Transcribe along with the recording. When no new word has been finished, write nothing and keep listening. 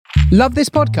Love this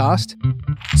podcast?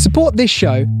 Support this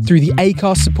show through the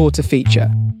Acast supporter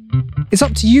feature. It's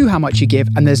up to you how much you give,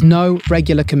 and there's no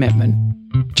regular commitment.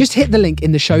 Just hit the link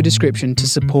in the show description to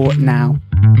support now.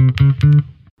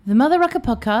 The Mother Rucker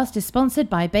podcast is sponsored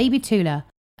by Baby Tula,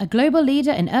 a global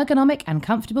leader in ergonomic and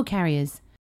comfortable carriers.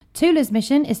 Tula's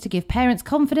mission is to give parents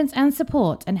confidence and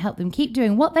support and help them keep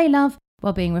doing what they love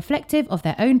while being reflective of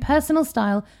their own personal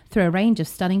style through a range of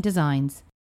stunning designs.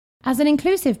 As an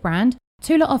inclusive brand,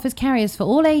 Tula offers carriers for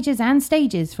all ages and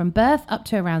stages from birth up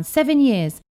to around 7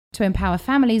 years to empower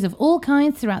families of all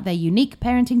kinds throughout their unique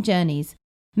parenting journeys.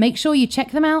 Make sure you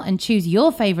check them out and choose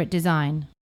your favourite design.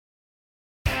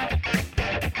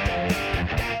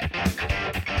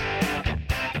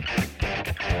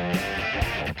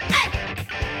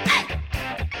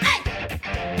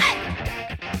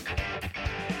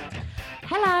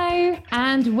 Hello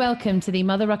and welcome to the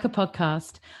Mother Rucker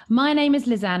podcast. My name is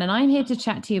Lizanne and I'm here to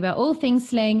chat to you about all things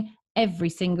sling every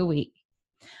single week.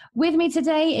 With me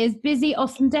today is Busy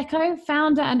Ostendeco,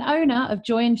 founder and owner of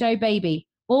Joy and Joe Baby,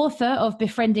 author of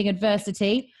Befriending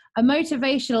Adversity, a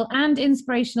motivational and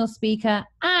inspirational speaker,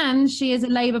 and she is a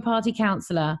Labour Party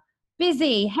councillor.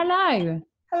 Busy, hello.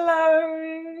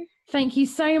 Hello. Thank you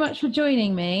so much for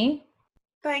joining me.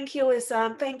 Thank you,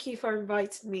 Lizanne. Thank you for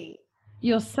inviting me.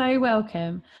 You're so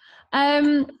welcome.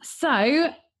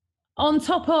 So, on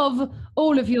top of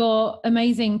all of your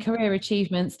amazing career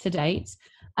achievements to date,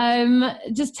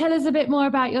 just tell us a bit more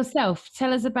about yourself.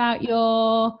 Tell us about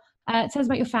your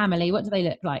family. What do they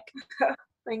look like?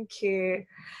 Thank you.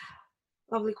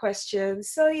 Lovely question.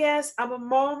 So yes, I'm a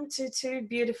mom to two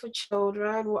beautiful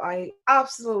children who I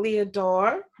absolutely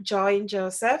adore, Joy and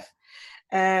Joseph.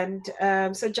 And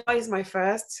so Joy is my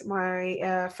first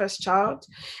child,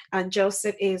 and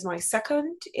Joseph is my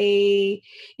second. He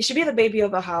should be the baby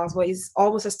of the house, but he's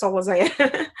almost as tall as I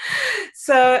am.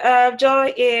 So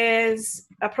Joy is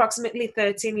approximately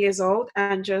 13 years old,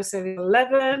 and Joseph is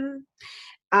 11.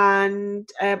 And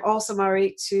I'm also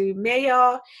married to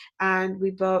Maya, and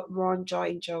we both run Joy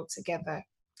and Joe together.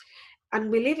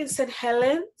 And we live in St.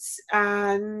 Helens,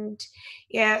 and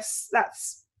yes,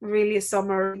 that's really a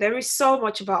summary. There is so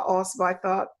much about us, but I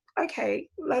thought, okay,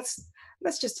 let's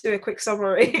just do a quick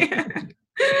summary.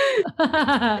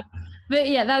 But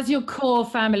yeah, that's your core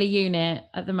family unit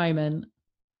at the moment.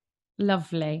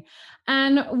 Lovely.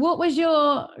 And what was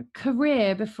your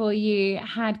career before you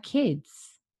had kids?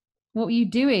 What were you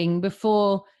doing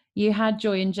before you had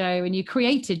Joy and Joe and you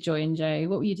created Joy and Joe?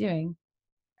 What were you doing?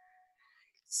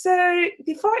 So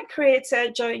before I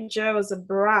created Joy and Joe as a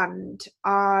brand,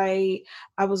 I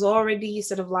was already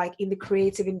sort of like in the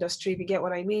creative industry, if you get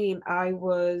what I mean. I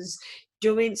was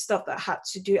doing stuff that had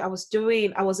to do, I was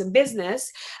in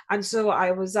business, and so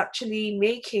I was actually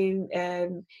making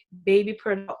baby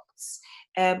products,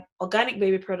 organic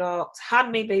baby products,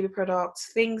 handmade baby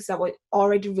products, things that were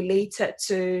already related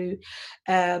to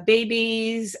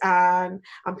babies and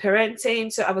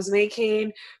parenting. So I was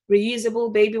making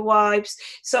reusable baby wipes.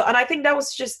 So, and I think that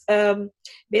was just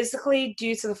basically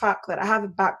due to the fact that I have a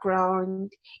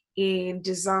background in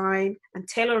design and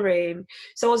tailoring.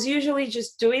 So I was usually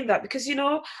just doing that because, you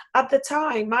know, at the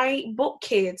time, my both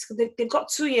kids, they've got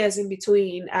 2 years in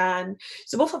between. And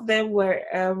so both of them were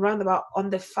around about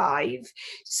under 5.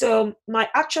 So my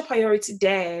actual priority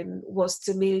then was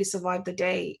to mainly survive the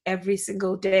day, every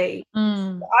single day. So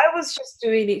I was just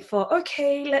doing it for,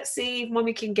 okay, let's see if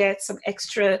mommy can get some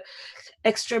extra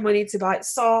money to buy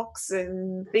socks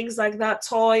and things like that,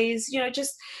 toys, you know,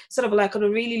 just sort of like on a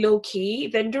really low key.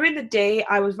 Then during the day,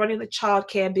 I was running the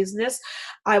childcare business.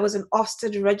 I was an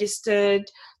Ofsted registered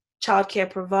childcare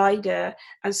provider.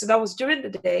 And so that was during the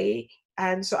day.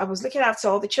 And so I was looking after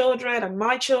all the children and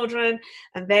my children.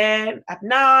 And then at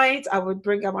night, I would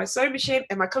bring out my sewing machine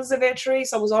and my conservatory.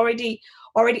 So I was already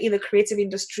in the creative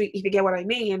industry, if you get what I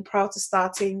mean, prior to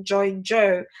starting Joy and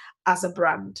Joe as a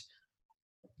brand.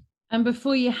 And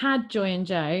before you had Joy and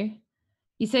Joe,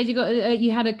 you said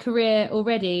you had a career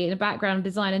already in a background of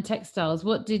design and textiles.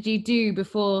 What did you do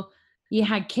before you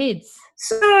had kids?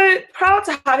 So prior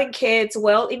to having kids,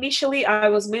 well, initially I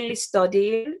was mainly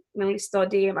studying. I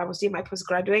was doing my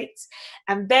postgraduate.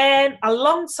 And then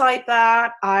alongside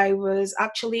that, I was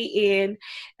actually in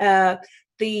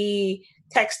the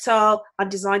textile and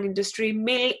design industry,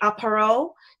 mainly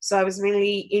apparel. So I was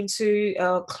mainly into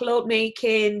cloth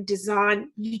making, design,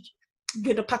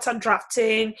 pattern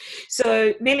drafting.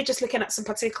 So mainly just looking at some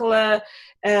particular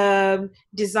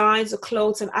designs of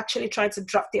clothes and actually trying to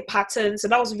draft their patterns. So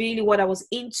that was really what I was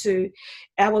into.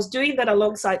 I was doing that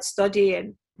alongside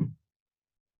studying.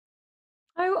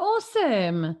 Oh,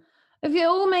 awesome. If it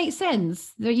all makes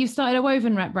sense that you started a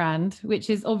woven wrap brand, which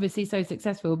is obviously so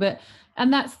successful,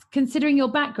 and that's considering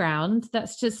your background,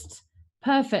 that's just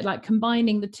perfect. Like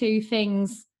combining the two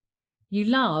things you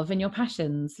love and your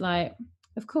passions. Like,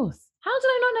 of course. How did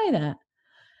I not know that?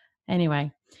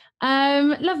 Anyway,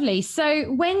 lovely.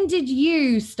 So when did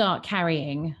you start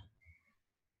carrying?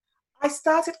 I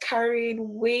started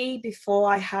carrying way before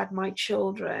I had my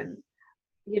children,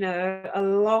 a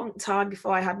long time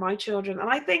before I had my children. And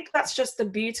I think that's just the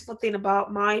beautiful thing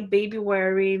about my baby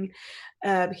wearing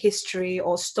history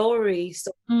or story.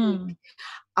 So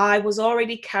I was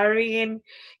already carrying,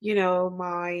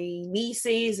 my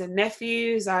nieces and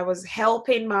nephews. I was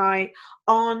helping my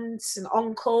aunts and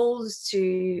uncles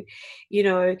to,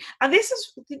 and this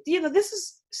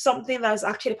is something that is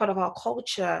actually part of our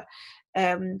culture.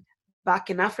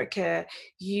 Back in Africa,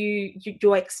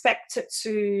 you're expected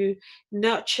to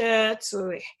nurture,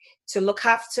 to look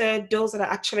after those that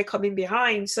are actually coming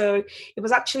behind. So it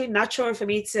was actually natural for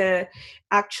me to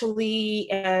actually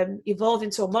evolve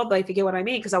into a mother, if you get what I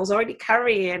mean, because I was already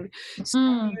carrying. So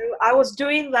I was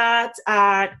doing that,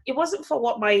 and it wasn't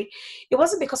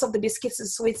because of the biscuits and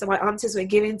sweets that my aunties were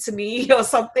giving to me or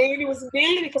something. It was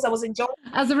mainly because I was enjoying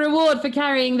as a reward for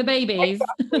carrying the babies.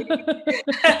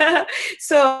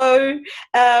 So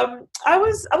I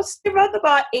was around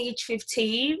about age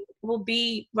 15, will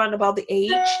be around about the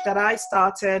age that I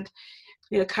started,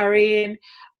 carrying.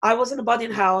 I was in a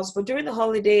boarding house, but during the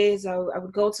holidays, I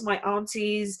would go to my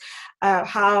auntie's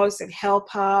house and help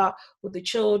her with the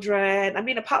children. I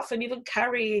mean, apart from even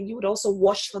carrying, you would also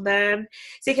wash for them.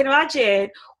 So you can imagine,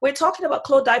 we're talking about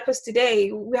cloth diapers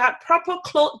today. We had proper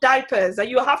cloth diapers that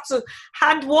you have to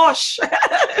hand wash.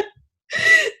 That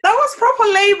was proper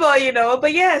labor,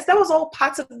 but yes, that was all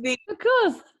part of the. Of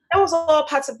course. That was all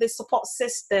part of the support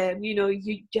system. You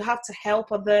have to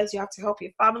help others, you have to help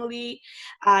your family.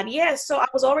 And yes, so I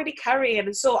was already carrying.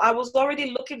 And so I was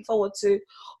already looking forward to,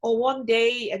 one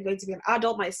day I'm going to be an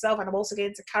adult myself, and I'm also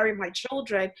going to carry my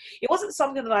children. It wasn't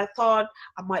something that I thought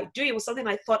I might do. It was something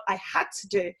I thought I had to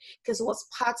do because it was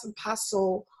part and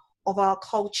parcel of our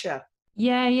culture.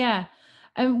 Yeah, yeah.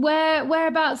 And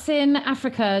whereabouts in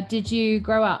Africa did you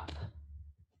grow up?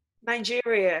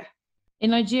 Nigeria.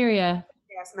 In Nigeria?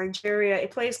 Yes, Nigeria. A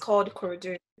place called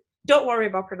Ikorodu. Don't worry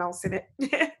about pronouncing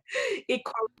it.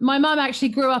 My mum actually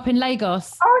grew up in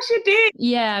Lagos. Oh, she did?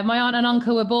 Yeah, my aunt and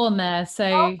uncle were born there. So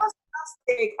that's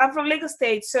fantastic. I'm from Lagos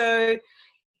State, so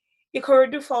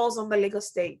Ikorodu falls on the Lagos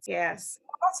State. Yes,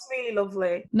 that's really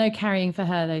lovely. No carrying for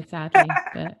her though, sadly.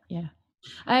 But yeah.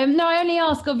 No, I only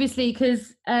ask obviously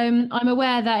because I'm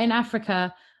aware that in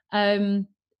Africa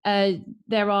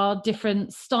there are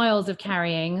different styles of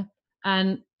carrying,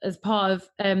 and as part of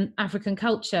African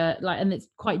culture, and it's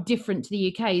quite different to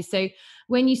the UK. So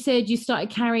when you said you started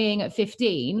carrying at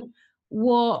 15,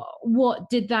 what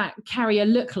did that carrier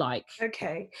look like?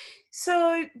 Okay,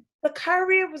 so the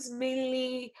carrier was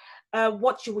mainly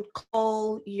what you would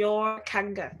call your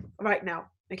kanga right now.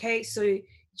 Okay, so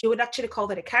you would actually call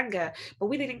that a kanga, but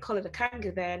we didn't call it a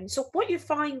kanga then. So what you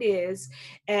find is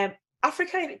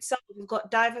Africa in itself, we've got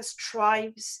diverse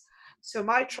tribes. So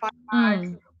my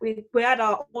tribe, we had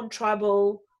our own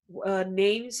tribal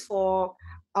names for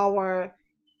our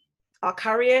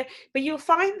carrier, but you'll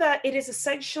find that it is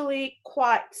essentially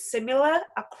quite similar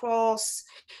across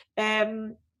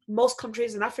most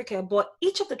countries in Africa. But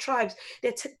each of the tribes,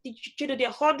 there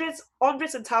are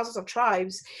hundreds and thousands of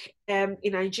tribes in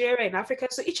Nigeria, in Africa.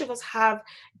 So each of us have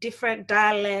different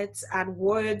dialects and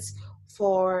words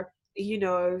for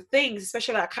things,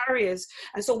 especially our carriers.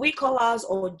 And so we call ours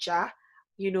Oja,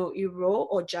 Iro,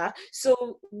 Oja.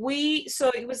 So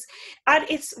it was, and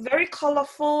it's very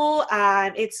colorful,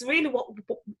 and it's really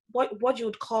what you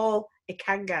would call a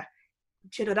kanga.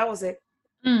 That was it.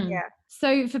 Yeah.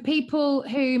 So for people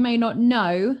who may not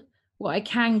know what a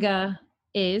kanga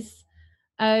is,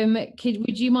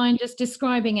 would you mind just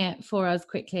describing it for us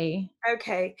quickly?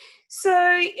 Okay, so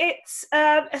it's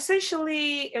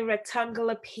essentially a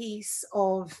rectangular piece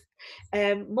of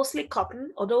mostly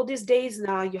cotton, although these days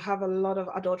now you have a lot of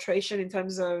adulteration in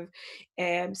terms of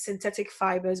synthetic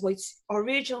fibers, which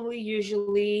originally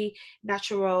usually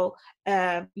natural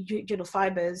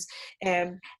fibers,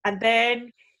 and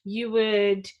then you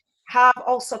would have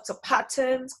all sorts of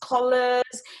patterns, colors.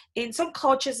 In some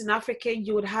cultures in Africa,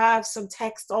 you would have some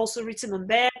text also written on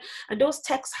there, and those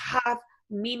texts have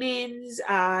meanings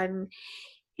and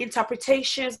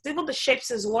interpretations. Even the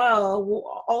shapes as well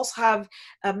will also have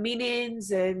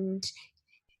meanings and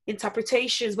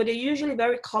interpretations, but they're usually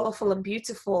very colorful and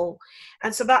beautiful.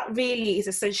 And so that really is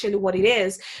essentially what it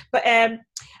is. But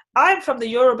I'm from the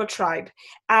Yoruba tribe,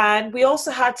 and we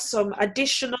also had some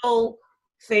additional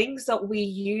things that we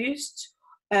used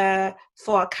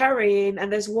for our carrying. And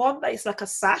there's one that is like a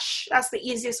sash. That's the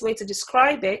easiest way to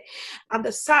describe it. And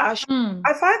the sash,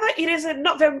 I find that it is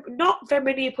not very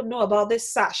many people know about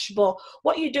this sash. But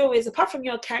what you do is, apart from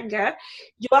your kanga,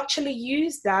 you actually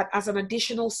use that as an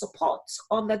additional support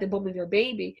under the bum of your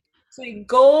baby. So it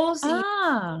goes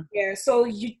yeah, so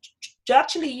you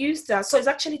actually use that. So it's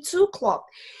actually two cloth.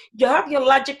 You have your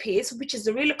larger piece, which is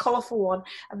the really colorful one,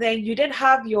 and then you then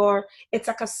have it's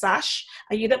like a sash,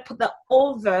 and you then put that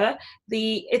over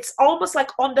it's almost like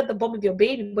under the bum of your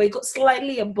baby, but it got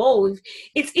slightly above.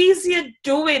 It's easier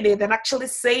doing it than actually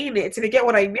saying it, if you get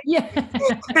what I mean. Yeah.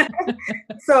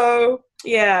 So,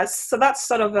 yeah, so that's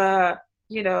sort of,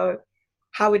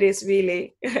 how it is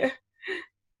really.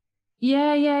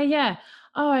 Yeah.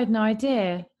 Oh, I had no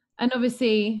idea. And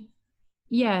obviously,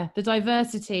 yeah, the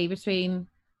diversity between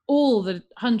all the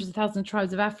hundreds of thousands of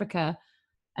tribes of Africa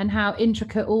and how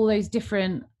intricate all those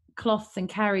different cloths and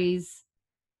carries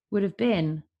would have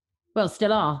been. Well,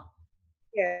 still are.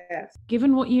 Yes.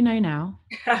 Given what you know now,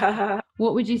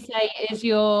 what would you say is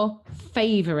your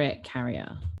favorite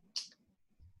carrier?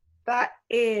 That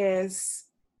is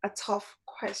a tough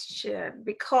question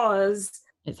because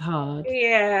it's hard.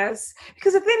 Yes,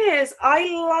 because the thing is,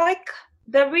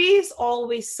 there is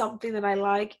always something that I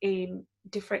like in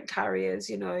different carriers.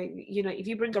 If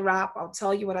you bring a wrap, I'll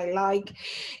tell you what I like.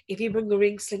 If you bring a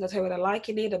ring sling, I'll tell you what I like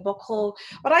in it, a buckle.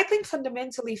 But I think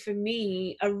fundamentally for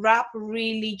me, a wrap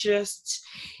really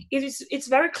it's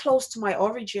very close to my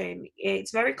origin.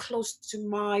 It's very close to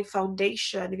my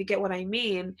foundation, if you get what I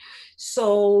mean.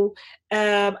 So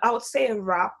I would say a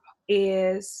wrap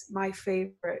is my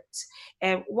favorite.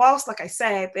 And whilst, like I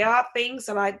said, there are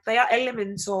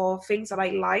elements or things that I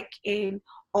like in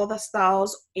other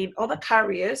styles, in other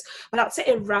carriers, but I'd say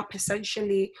a wrap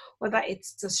essentially, whether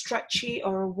it's a stretchy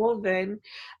or a woven,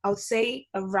 I would say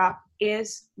a wrap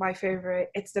is my favorite.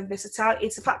 It's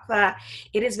the fact that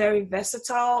it is very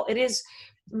versatile. It is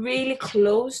really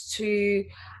close to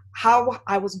how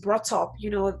I was brought up.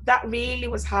 That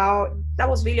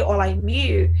was really all I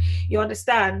knew. You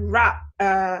understand? Wrap,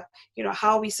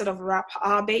 how we sort of wrap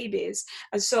our babies.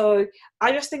 And so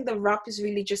I just think the wrap is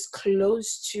really just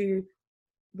close to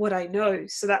what I know.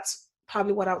 So that's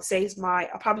probably what I would say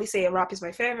I'll probably say a wrap is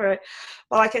my favorite.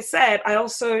 But like I said, I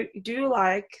also do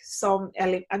like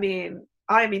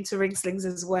I'm into ring slings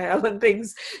as well and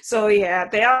things. So yeah,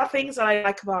 there are things that I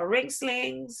like about ring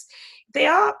slings. They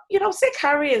are, say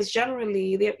carriers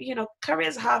generally,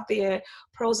 carriers have their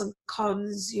pros and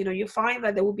cons. You find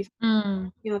that there will be,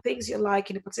 things you like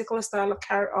in a particular style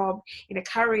of in a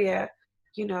carrier,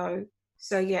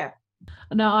 so yeah.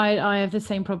 No, I have the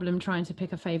same problem trying to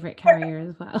pick a favorite carrier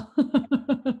as well.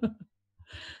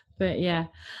 But yeah.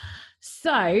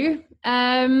 So,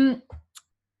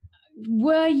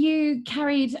 were you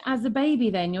carried as a baby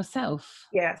then yourself?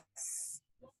 Yes.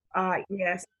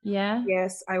 Yes. Yeah.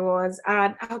 Yes, I was.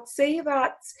 And I would say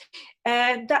that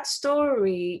that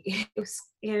story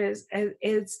is a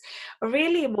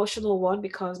really emotional one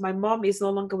because my mom is no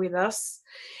longer with us.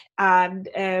 And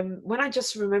when I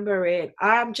just remember it,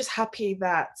 I'm just happy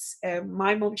that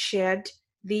my mom shared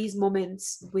these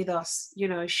moments with us.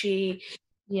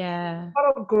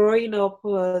 Part of growing up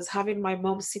was having my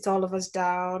mom sit all of us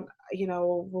down.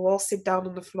 We'll all sit down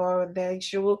on the floor, and then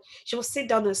she will sit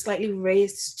down on a slightly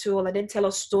raised stool and then tell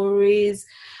us stories.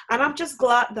 And I'm just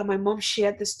glad that my mom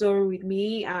shared the story with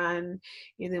me and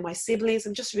my siblings.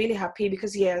 I'm just really happy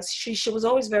because yes, she was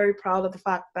always very proud of the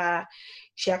fact that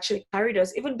she actually carried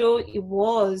us, even though it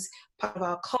was part of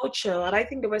our culture. And I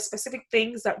think there were specific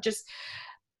things that just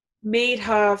made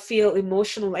her feel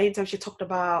emotional anytime she talked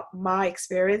about my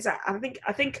experience. I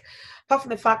think apart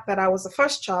from the fact that I was the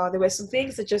first child, there were some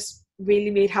things that just really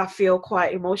made her feel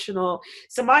quite emotional.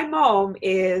 So my mom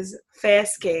is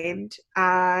fair-skinned,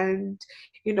 and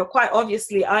quite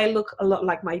obviously I look a lot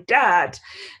like my dad.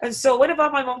 And so whenever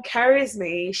my mom carries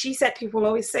me, she said people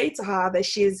always say to her that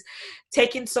she's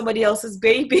taking somebody else's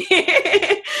baby.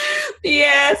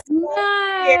 Yes. No.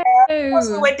 Yeah.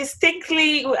 Also, we're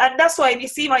distinctly, and that's why if you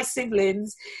see my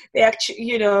siblings, they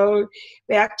actually, I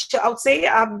would say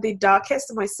I'm the darkest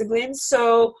of my siblings.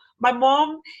 So my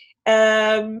mom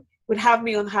would have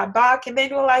me on her back, and then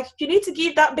they were like, you need to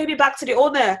give that baby back to the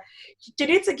owner. You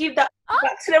need to give that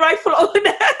back to the rightful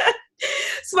owner.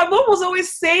 So my mom was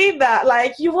always saying that,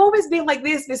 like, you've always been like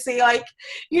this, Missy. Like,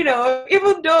 even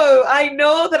though I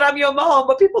know that I'm your mom,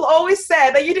 but people always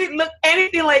said that you didn't look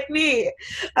anything like me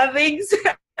and things.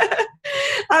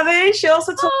 And then she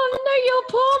also told oh no, your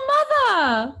poor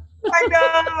mother.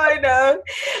 I know.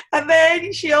 And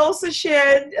then she also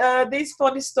shared this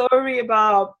funny story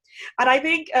about, and I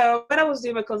think when I was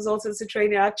doing my consultancy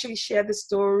training, I actually shared the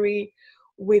story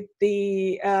with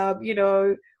the,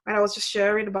 when I was just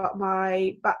sharing about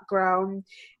my background.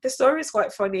 The story is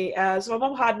quite funny. So my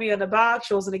mom had me on the back.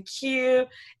 She was in a queue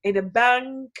in a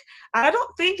bank. And I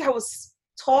don't think I was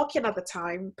talking at the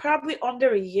time, probably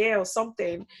under a year or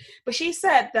something. But she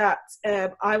said that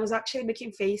I was actually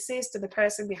making faces to the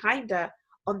person behind her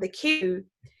on the queue.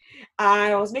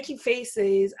 I was making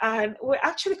faces, and we're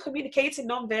actually communicating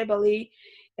non-verbally.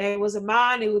 It was a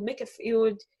man. He would make a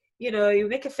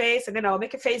face, and then I would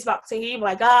make a face back to him,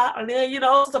 like and then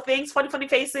sort of things, funny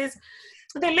faces.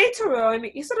 And then later on,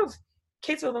 he sort of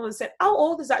came to my mom and said, "How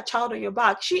old is that child on your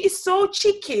back? She is so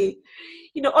cheeky."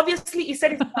 Obviously, he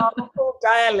said it in our local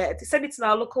dialect. He said it in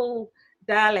our local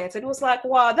dialect, and it was like,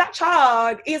 "Wow, that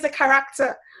child is a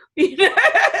character."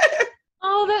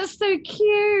 Oh, that's so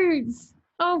cute.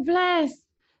 Oh, bless.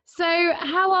 So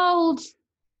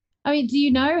do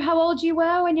you know how old you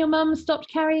were when your mum stopped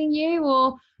carrying you,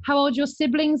 or how old your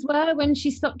siblings were when she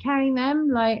stopped carrying them?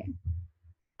 Like,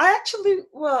 I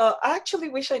actually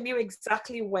wish I knew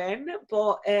exactly when,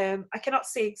 but I cannot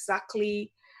say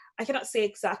exactly. I cannot say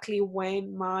exactly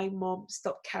when my mom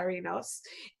stopped carrying us,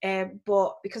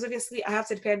 but because obviously I have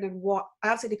to depend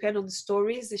on the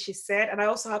stories that she said, and I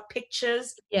also have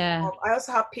pictures. yeah. I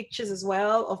also have pictures as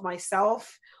well of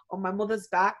myself on my mother's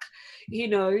back,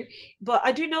 But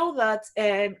I do know that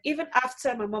even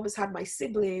after my mom has had my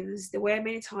siblings, there were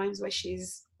many times where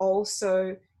she's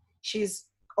also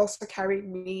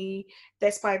carrying me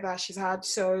despite that she's had.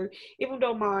 So even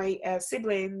though my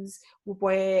siblings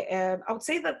were, I would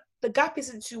say that the gap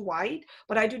isn't too wide,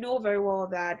 but I do know very well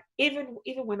that even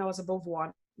when I was above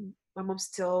one, my mom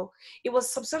still, it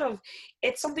was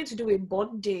it's something to do with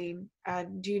bonding,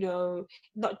 and it's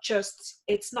not just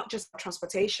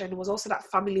transportation, it was also that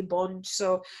family bond.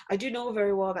 So I do know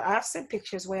very well that I have seen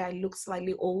pictures where I look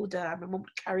slightly older and my mom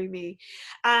would carry me.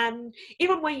 And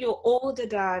even when you're older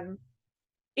than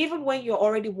even when you're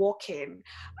already walking,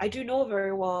 I do know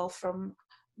very well from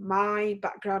my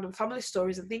background and family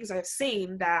stories and things I've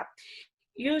seen that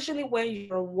usually when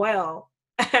you're well,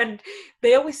 and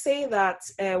they always say that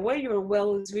when you're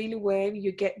well is really when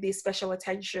you get this special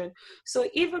attention. So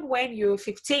even when you're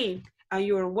 15 and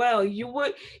you're well, you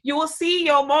will see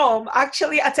your mom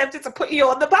actually attempting to put you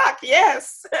on the back.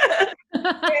 Yes.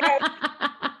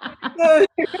 So,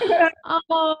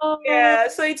 Oh, yeah.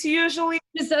 So it's usually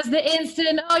just as the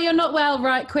instant, oh, you're not well,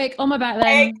 right, quick, on my back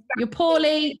then. You're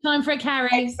poorly, time for a carry.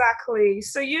 exactly.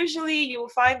 So usually you will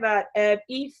find that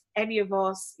if any of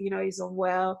us, is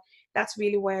unwell, that's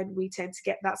really when we tend to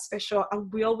get that special,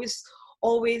 and we always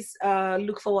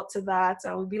look forward to that,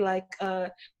 and we'll be like,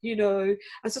 and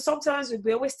so sometimes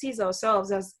we always tease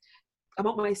ourselves as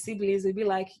among my siblings, they'd be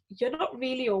like, "You're not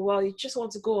really unwell. You just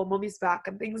want to go on mommy's back,"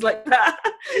 and things like that.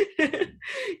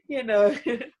 you know.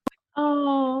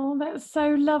 Oh, that's so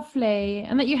lovely.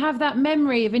 And that you have that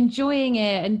memory of enjoying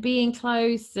it and being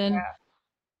close and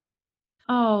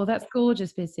oh, that's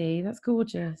gorgeous, Busy. That's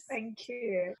gorgeous. Thank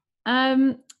you.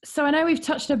 So I know we've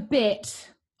touched a bit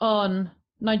on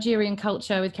Nigerian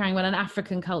culture with carrying well and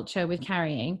African culture with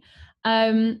carrying.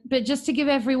 But just to give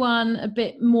everyone a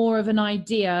bit more of an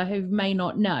idea who may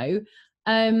not know,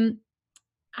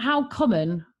 how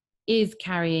common is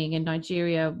carrying in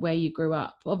Nigeria where you grew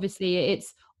up? Obviously,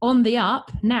 it's on the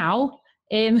up now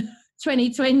in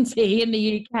 2020 in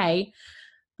the UK,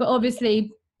 but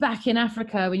obviously back in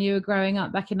Africa when you were growing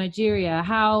up back in Nigeria,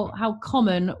 how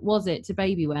common was it to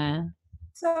baby wear?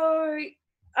 So,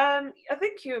 I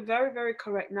think you're very, very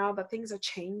correct now that things are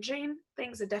changing.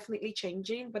 Things are definitely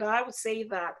changing, but I would say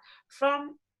that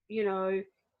from,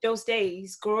 those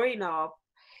days growing up,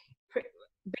 pre-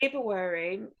 baby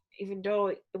wearing, even though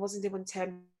it wasn't even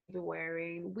 10 baby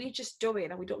wearing, we just do it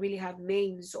and we don't really have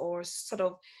names or sort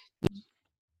of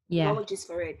Yeah. technologies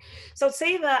for it. So I'd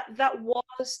say that that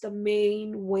was the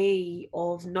main way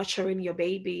of nurturing your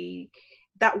baby.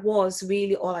 That was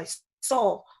really all I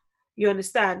saw. You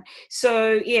understand?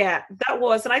 So yeah, that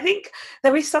was, and I think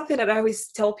there is something that I always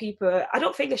tell people. I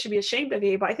don't think they should be ashamed of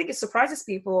it, but I think it surprises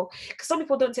people because some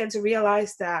people don't tend to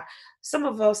realize that some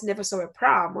of us never saw a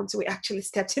pram until we actually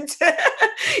stepped into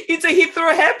into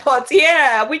Heathrow Airport.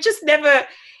 Yeah, we just never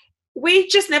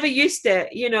used it.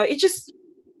 Yeah.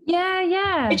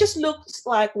 It just looked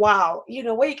like wow,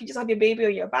 where you can just have your baby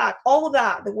on your back, all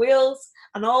that, the wheels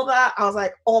and all that. I was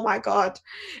like, oh my god,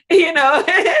 you know.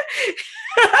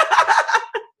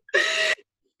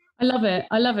 I love it.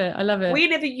 I love it. I love it. We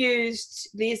never used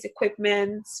these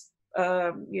equipment,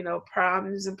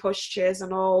 prams and pushchairs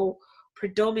and all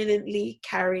predominantly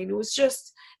carrying. It was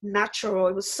just natural.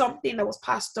 It was something that was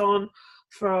passed on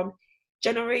from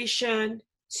generation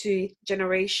to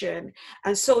generation.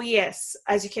 And so, yes,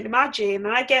 as you can imagine,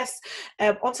 and I guess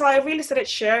until I really started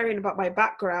sharing about my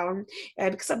background,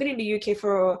 because I've been in the UK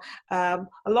for a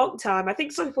long time, I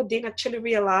think some people didn't actually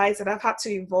realize that I've had to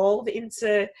evolve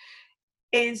into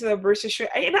a British,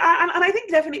 and I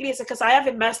think definitely it's because I have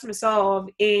immersed myself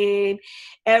in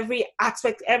every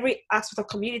aspect of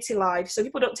community life. So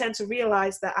people don't tend to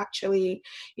realize that actually,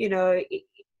 you know,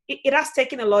 it has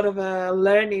taken a lot of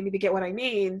learning, if you get what I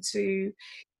mean, to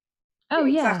Oh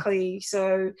yeah. exactly.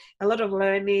 So a lot of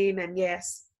learning, and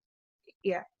yes,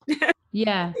 yeah.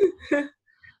 Yeah.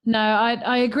 No,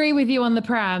 I agree with you on the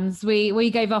prams. We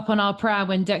gave up on our pram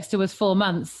when Dexter was 4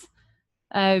 months.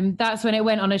 That's when it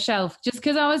went on a shelf, just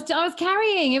because I was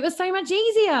carrying. It was so much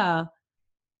easier.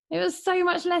 It was so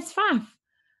much less faff.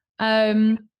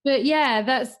 But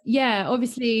yeah,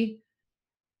 obviously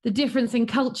the difference in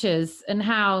cultures and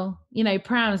how, you know,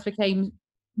 prams became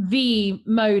the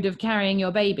mode of carrying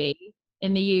your baby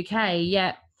in the UK.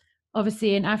 Yet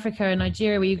obviously in Africa and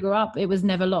Nigeria where you grew up, it was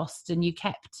never lost, and you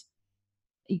kept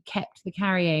the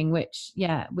carrying, which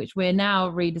we're now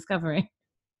rediscovering.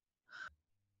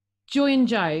 Joy and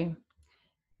Joe,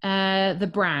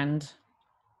 the brand.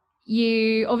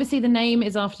 You obviously, the name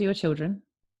is after your children.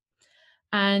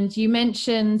 And you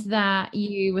mentioned that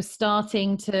you were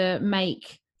starting to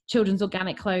make children's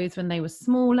organic clothes when they were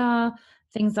smaller,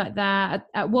 things like that.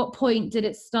 At what point did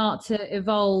it start to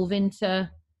evolve into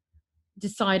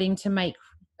deciding to make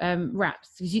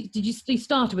wraps? You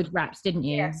started with wraps, didn't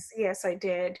you? Yes, I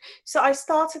did. So I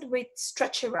started with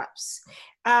stretchy wraps.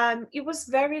 It was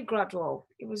very gradual.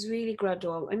 It was really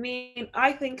gradual. I mean,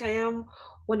 I think I am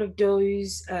one of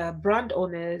those brand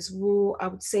owners who I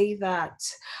would say that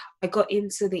I got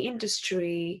into the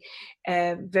industry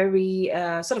very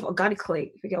sort of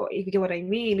organically, if you get what I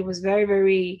mean. It was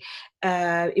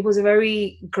it was a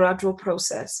very gradual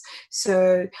process.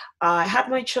 So I had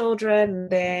my children, and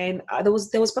then there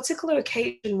was a particular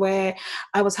occasion where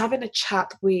I was having a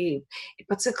chat with a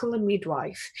particular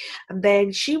midwife, and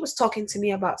then she was talking to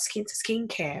me about skin to skin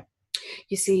care.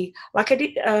 You see, like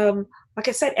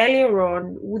I said earlier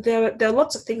on, there are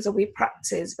lots of things that we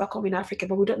practice back home in Africa,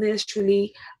 but we don't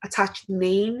necessarily attach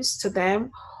names to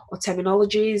them or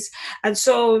terminologies. And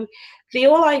so the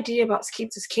whole idea about skin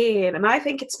to skin, and I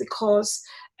think it's because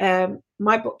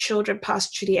my both children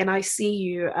passed through the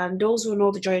NICU, and those who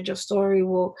know the Joy and Joy story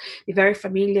will be very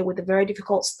familiar with the very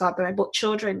difficult start that my both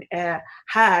children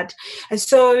had. And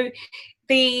so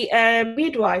the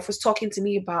midwife was talking to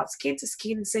me about skin to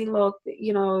skin, saying, look,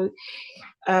 you know,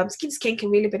 skin to skin can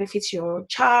really benefit your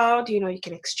child. You know, you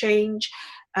can exchange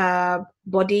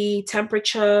body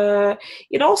temperature,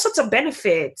 you know, all sorts of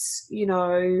benefits, you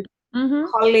know,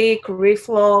 colic,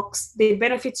 reflux, the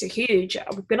benefits are huge.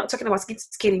 We're not talking about skin to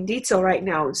skin in detail right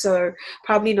now, so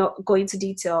probably not go into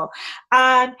detail.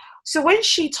 And so when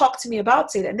she talked to me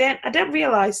about it, and then I didn't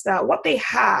realize that what they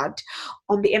had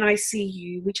on the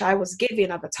NICU, which I was given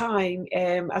at the time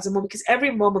as a mom, because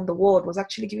every mom in the world was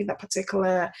actually given that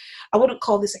particular, I wouldn't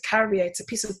call this a carrier, it's a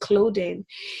piece of clothing.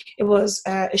 It was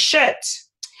a shirt.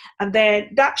 And then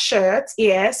that shirt,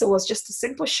 yes, it was just a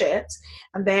simple shirt.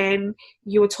 And then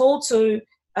you were told to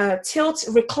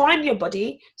recline your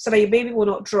body so that your baby will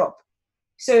not drop.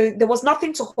 So there was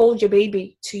nothing to hold your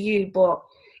baby to you, but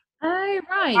oh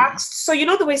right. so you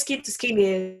know the way skin to skin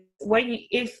is when you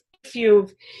if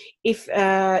you've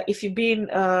been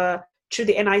through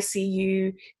the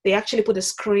NICU, they actually put a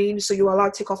screen so you're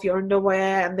allowed to take off your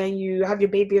underwear, and then you have your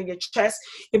baby on your chest.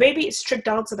 Your baby is stripped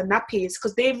down to the nappies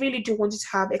because they really do want you to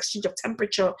have exchange of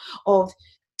temperature, of,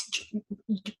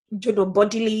 you know,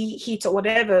 bodily heat or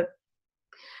whatever.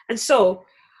 And so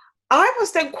I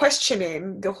was then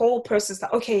questioning the whole process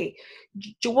that, okay,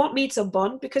 do you want me to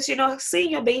bond? Because, you know,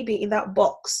 seeing your baby in that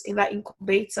box, in that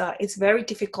incubator, it's very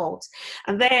difficult.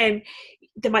 And then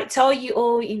they might tell you,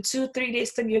 oh, in 2-3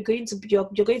 days time, you're going to be able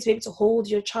to hold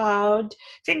your child.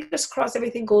 Fingers crossed,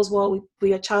 everything goes well with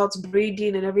your child's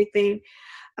breathing and everything.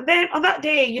 And then on that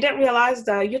day, you didn't realize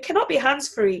that you cannot be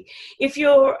hands-free. If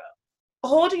you're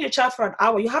holding your child for an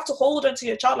hour, you have to hold onto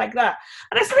your child like that.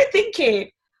 And I started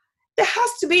thinking, there has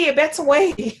to be a better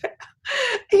way.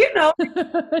 you know,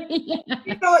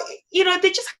 Yeah.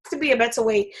 there just has to be a better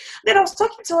way. Then I was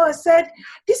talking to her, I said,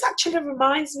 this actually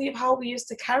reminds me of how we used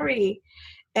to carry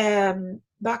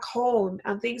back home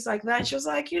and things like that. And she was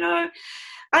like, and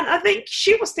I think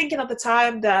she was thinking at the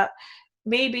time that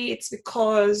maybe it's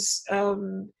because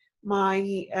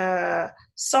my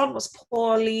son was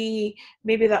poorly.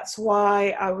 Maybe that's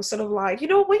why I was sort of like, you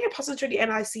know, when you're passing through the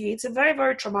NICU, it's a very,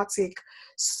 very traumatic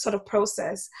sort of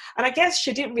process. And I guess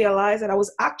she didn't realize that I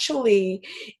was actually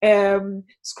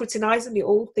scrutinizing the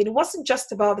whole thing. It wasn't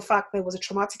just about the fact that it was a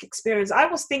traumatic experience. I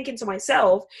was thinking to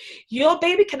myself, your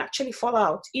baby can actually fall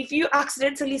out if you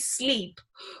accidentally sleep,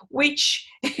 which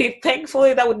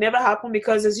thankfully that would never happen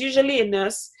because there's usually a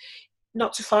nurse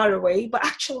not too far away. But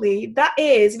actually, that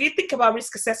is, if you think about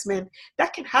risk assessment,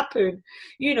 that can happen.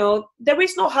 You know, there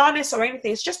is no harness or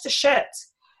anything, it's just a shirt.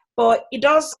 But it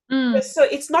does, so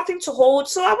it's nothing to hold.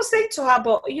 So I was saying to her,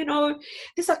 but you know,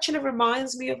 this actually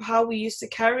reminds me of how we used to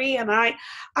carry. And I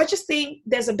just think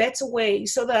there's a better way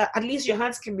so that at least your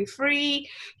hands can be free.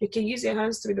 You can use your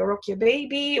hands to maybe rock your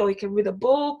baby, or you can read a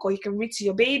book, or you can read to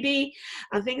your baby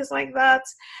and things like that.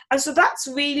 And so that's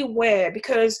really where,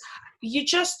 because you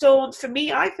just don't, for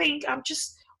me, I think I'm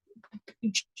just,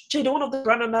 you know, one of the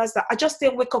brand owners that I just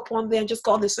didn't wake up one day and just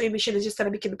got on the sewing machine and just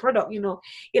started making the product. You know,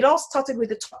 it all started with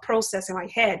the thought process in my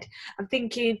head. I'm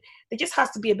thinking there just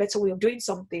has to be a better way of doing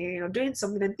something, you know,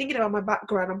 and thinking about my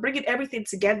background and bringing everything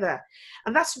together.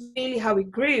 And that's really how it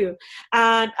grew.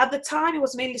 And at the time, it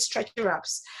was mainly stretchy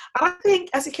wraps. And I think,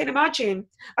 as you can imagine,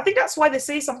 I think that's why they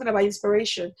say something about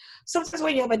inspiration. Sometimes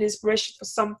when you have an inspiration for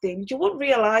something, you won't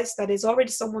realize that there's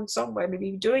already someone somewhere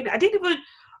maybe doing it. I didn't even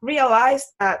realized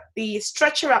that the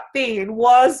stretcher wrap thing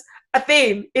was a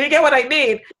thing. If you get what I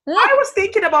mean? Yeah. I was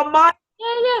thinking about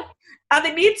and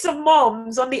the needs of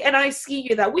moms on the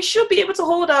NICU, that we should be able to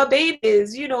hold our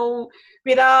babies, you know,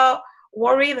 without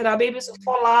worrying that our babies will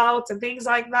fall out and things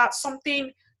like that.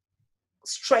 Something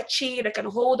stretchy that can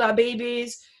hold our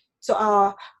babies to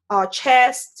our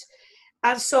chest.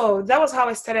 And so that was how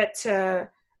I started to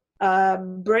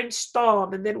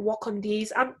brainstorm and then work on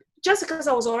these. Just because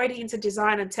I was already into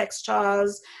design and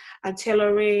textures and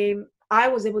tailoring, I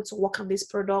was able to work on this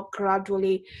product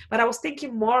gradually, but I was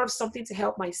thinking more of something to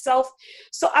help myself.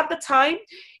 So at the time,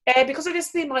 because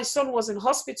obviously my son was in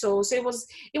hospital, so it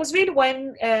was really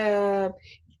when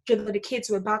the kids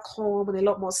were back home and a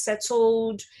lot more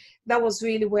settled. That was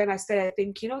really when I started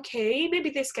thinking, okay, maybe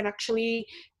this can actually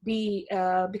be,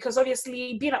 because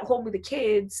obviously being at home with the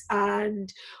kids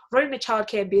and running a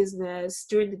childcare business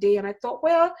during the day. And I thought,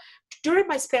 well, during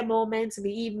my spare moments in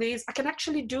the evenings, I can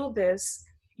actually do this,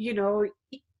 you know,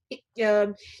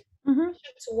 to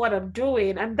what I'm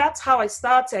doing. And that's how I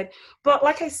started. But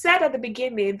like I said at the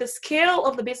beginning, the scale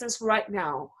of the business right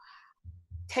now,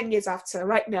 10 years after,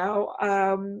 right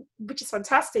now, which is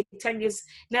fantastic, 10 years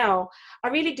now, I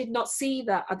really did not see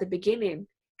that at the beginning.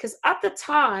 Because at the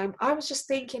time, I was just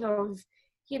thinking of,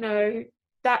 you know,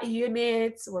 that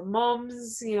unit or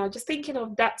moms, you know, just thinking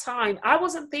of that time. I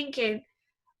wasn't thinking,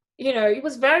 you know, it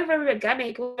was very, very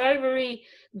organic, very, very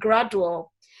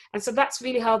gradual. And so that's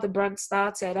really how the brand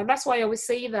started. And that's why I always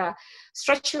say that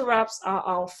stretchy wraps are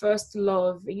our first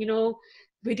love. You know,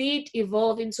 we did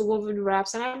evolve into woven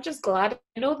wraps, and I'm just glad.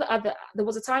 I know that there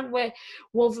was a time where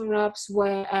woven wraps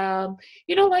were,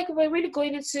 you know, like we're really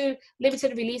going into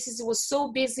limited releases. It was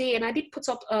so busy, and I did put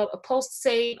up a post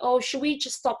saying, "Oh, should we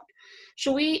just stop?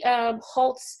 Should we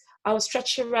halt our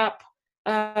stretchy wrap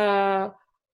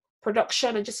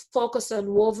production and just focus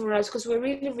on woven wraps because we're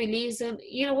really releasing?"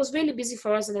 You know, it was really busy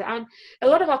for us, and a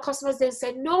lot of our customers then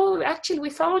said, "No, actually,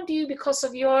 we found you because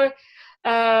of your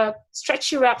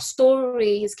stretchy wrap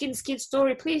story, skin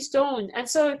story, please don't." And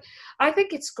so I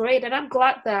think it's great, and I'm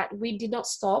glad that we did not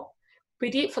stop. We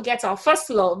didn't forget our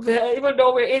first love, even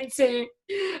though we're into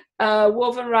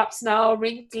woven wraps now,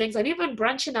 ring slings, and even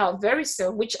branching out very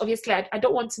soon, which obviously I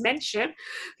don't want to mention.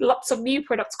 Lots of new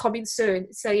products coming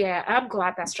soon. So yeah, I'm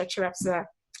glad that stretchy wraps are.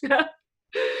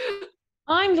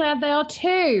 I'm glad they are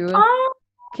too,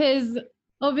 because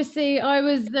obviously I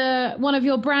was one of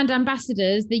your brand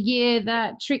ambassadors the year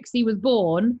that Trixie was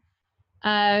born,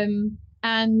 and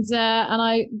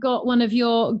I got one of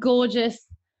your gorgeous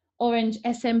orange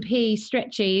SMP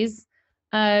stretchies,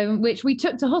 which we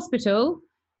took to hospital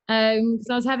because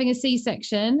I was having a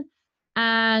C-section,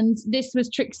 and this was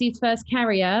Trixie's first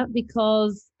carrier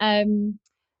because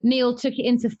Neil took it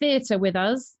into theatre with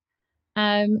us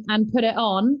and put it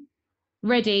on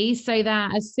ready so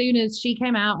that as soon as she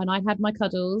came out and I had my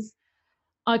cuddles,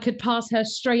 I could pass her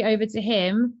straight over to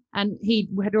him, and he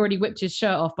had already whipped his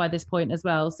shirt off by this point as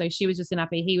well, so she was just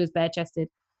happy he was bare-chested,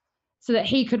 so that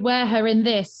he could wear her in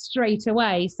this straight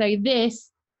away. So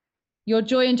this, your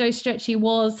Joy and Joe Stretchy,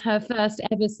 was her first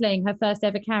ever sling, her first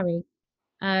ever carry.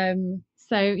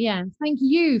 So yeah, thank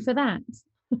you for that.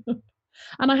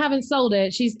 And I haven't sold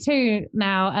it. She's 2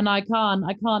 now, and I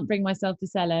can't bring myself to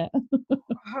sell it.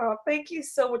 Oh, thank you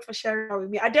so much for sharing that with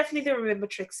me. I definitely do remember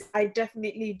Trixie. I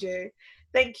definitely do.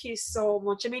 Thank you so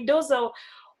much. I mean, those are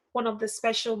one of the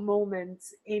special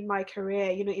moments in my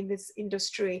career, in this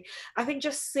industry. I think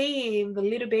just seeing the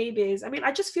little babies, I mean,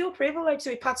 I just feel privileged to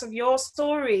be part of your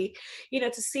story,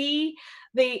 to see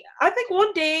I think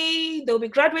one day they'll be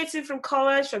graduating from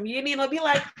college, from uni, and I'll be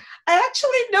like, I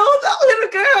actually know that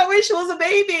little girl when she was a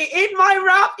baby in my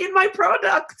wrap, in my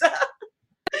product.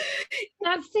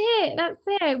 That's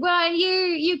it. Well,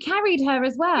 you carried her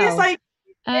as well. Yes,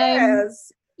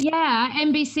 yes. Yeah,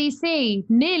 NBCC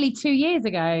nearly 2 years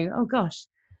ago. Oh gosh.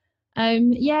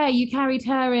 Yeah, you carried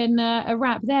her in a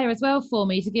wrap there as well for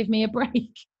me to give me a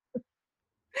break.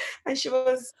 And she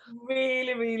was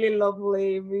really, really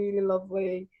lovely, really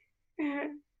lovely.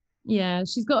 Yeah,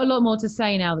 she's got a lot more to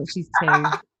say now that she's 2,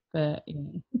 but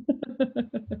yeah.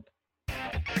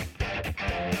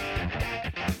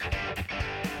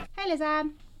 Hey,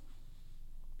 Lizanne.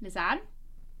 Lizanne!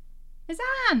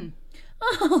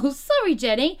 Oh, sorry,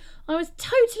 Jenny. I was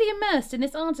totally immersed in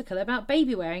this article about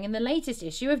baby wearing in the latest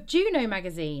issue of Juno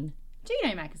magazine.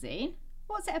 Juno magazine?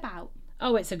 What's it about?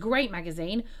 Oh, it's a great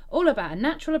magazine, all about a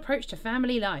natural approach to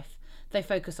family life. They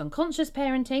focus on conscious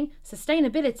parenting,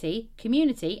 sustainability,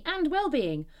 community, and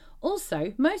well-being.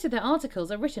 Also, most of their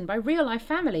articles are written by real-life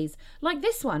families, like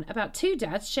this one about 2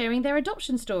 dads sharing their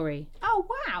adoption story. Oh,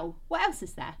 wow. What else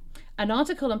is there? An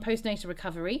article on postnatal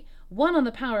recovery, one on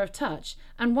the power of touch,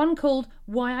 and one called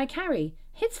Why I Carry.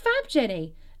 It's fab,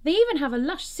 Jenny. They even have a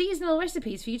lush seasonal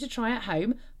recipes for you to try at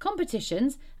home,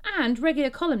 competitions, and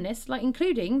regular columnists like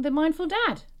including The Mindful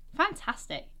Dad.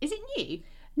 Fantastic. Is it new?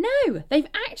 No, they've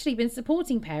actually been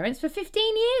supporting parents for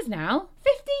 15 years now.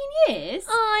 15 years?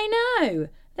 I know.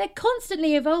 They're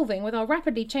constantly evolving with our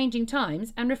rapidly changing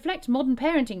times and reflect modern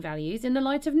parenting values in the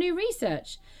light of new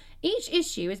research. Each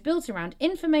issue is built around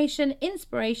information,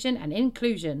 inspiration, and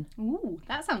inclusion. Ooh,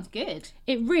 that sounds good.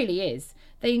 It really is.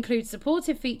 They include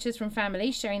supportive features from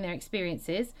families sharing their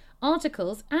experiences,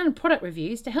 articles, and product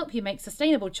reviews to help you make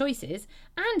sustainable choices,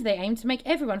 and they aim to make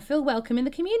everyone feel welcome in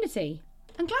the community.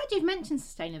 I'm glad you've mentioned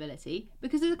sustainability,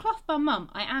 because as a cloth bum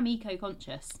mum, I am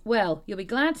eco-conscious. Well, you'll be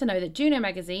glad to know that Juno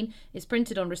magazine is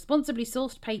printed on responsibly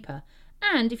sourced paper,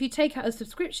 and if you take out a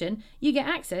subscription, you get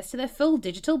access to their full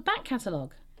digital back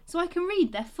catalogue. So I can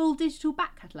read their full digital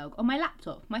back catalogue on my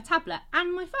laptop, my tablet,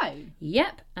 and my phone?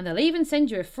 Yep, and they'll even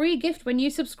send you a free gift when you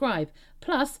subscribe.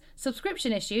 Plus,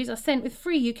 subscription issues are sent with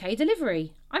free UK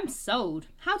delivery. I'm sold.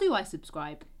 How do I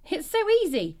subscribe? It's so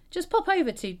easy. Just pop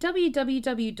over to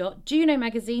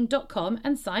www.junomagazine.com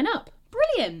and sign up.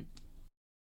 Brilliant!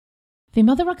 The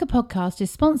Mother Rucker podcast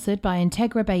is sponsored by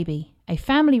Integra Baby, a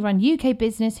family-run UK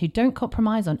business who don't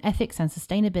compromise on ethics and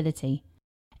sustainability.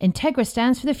 Integra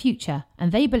stands for the future,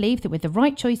 and they believe that with the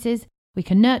right choices, we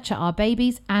can nurture our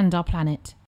babies and our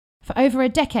planet. For over a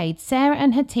decade, Sarah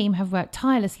and her team have worked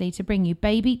tirelessly to bring you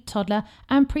baby, toddler,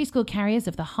 and preschool carriers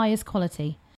of the highest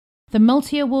quality. The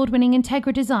multi-award-winning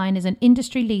Integra design is an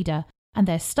industry leader, and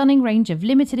their stunning range of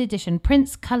limited edition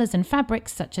prints, colours, and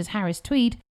fabrics such as Harris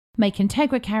Tweed make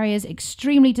Integra carriers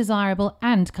extremely desirable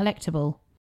and collectible.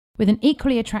 With an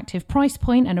equally attractive price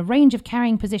point and a range of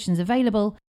carrying positions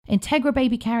available, Integra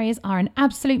baby carriers are an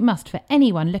absolute must for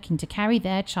anyone looking to carry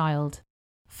their child.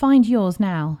 Find yours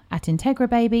now at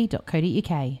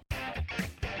integrababy.co.uk.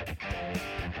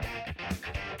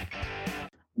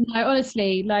 No,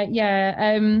 honestly,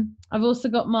 I've also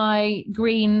got my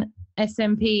green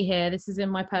SMP here. This is in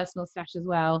my personal stash as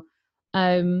well.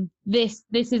 This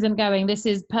isn't going. This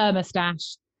is perma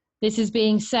stash. This is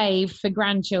being saved for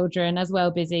grandchildren as well,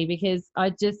 Busy, because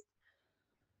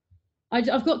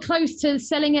I've got close to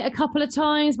selling it a couple of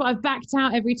times, but I've backed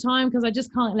out every time because I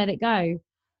just can't let it go.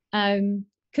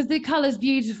 Because the colour's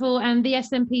beautiful and the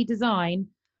SMP design,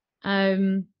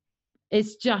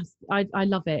 it's just, I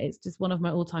love it. It's just one of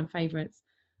my all-time favourites.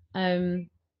 And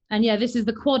yeah, this is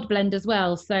the quad blend as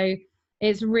well. So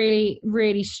it's really,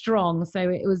 really strong. So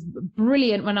it was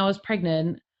brilliant when I was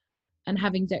pregnant and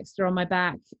having Dexter on my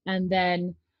back. And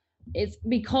then it's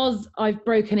because I've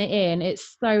broken it in,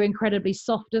 it's so incredibly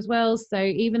soft as well. So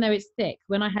even though it's thick,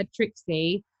 when I had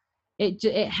Trixie,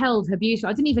 it held her beautifully.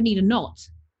 I didn't even need a knot.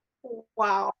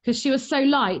 Wow. Because she was so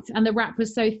light and the wrap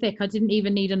was so thick, I didn't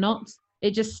even need a knot.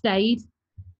 It just stayed.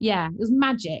 Yeah, it was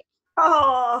magic.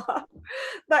 Oh,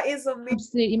 that is amazing.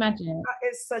 Absolutely magic. That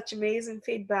is such amazing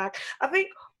feedback. I think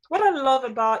what I love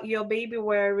about your baby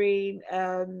wearing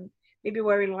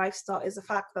lifestyle is the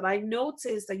fact that I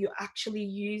noticed that you actually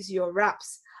use your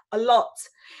wraps a lot,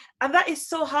 and that is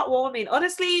so heartwarming.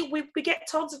 Honestly, we get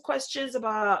tons of questions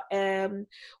about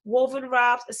woven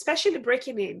wraps, especially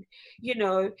breaking in,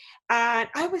 and I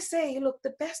always say, look,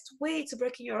 the best way to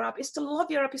break in your wrap is to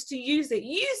love your wrap, is to use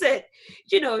it,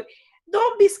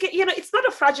 don't be scared. You know, it's not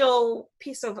a fragile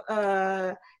piece of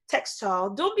textile.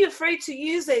 Don't be afraid to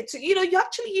use it. You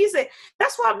actually use it.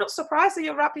 That's why I'm not surprised that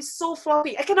your wrap is so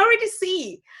floppy. I can already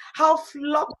see how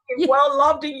floppy, well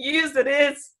loved and used it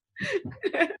is.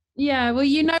 Yeah, well,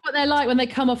 you know what they're like when they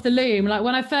come off the loom. Like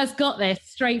when I first got this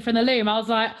straight from the loom, I was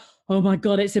like, oh my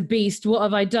God, it's a beast. What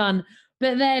have I done?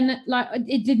 But then like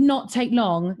it did not take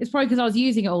long. It's probably because I was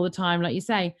using it all the time, like you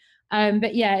say.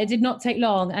 But yeah, it did not take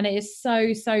long, and it is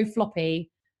so floppy.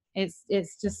 It's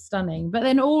just stunning. But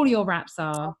then all your wraps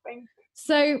are.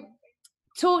 So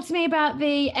talk to me about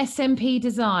the SMP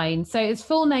design. So its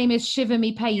full name is Shiver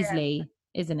Me Paisley,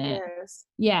 isn't it? Yes.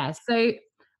 Yeah. So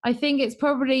I think it's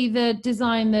probably the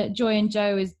design that Joy and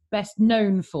Joe is best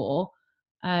known for.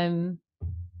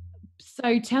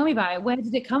 So tell me about it. Where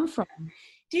did it come from?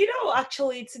 Do you know,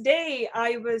 actually, today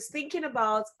I was thinking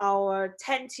about our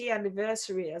 10th year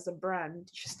anniversary as a brand,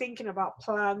 just thinking about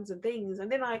plans and things. And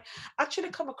then I actually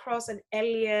come across an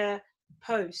earlier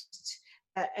post,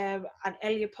 that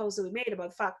we made about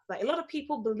the fact that a lot of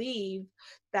people believe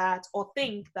that or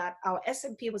think that our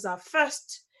SMP was our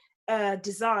first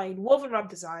design, woven wrap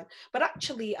design, but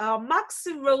actually our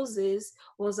Maxi Roses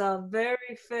was our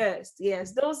very first.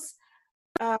 Yes, those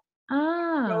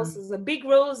roses, the big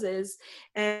roses,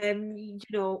 and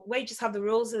where you just have the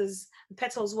roses and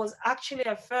petals, was actually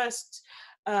our first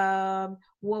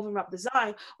woven wrap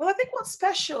design. Well, I think what's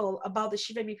special about the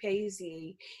Shiver Me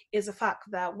Paisley is the fact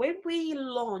that when we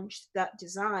launched that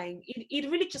design,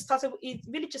 it really just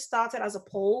started as a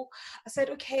poll. I said,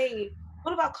 okay,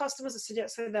 one of our customers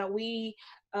suggested that we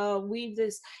weave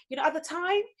this. At the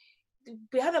time,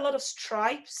 we had a lot of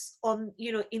stripes in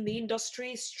the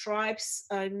industry, stripes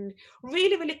and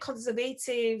really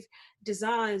conservative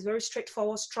designs, very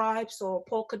straightforward stripes or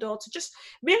polka dots, just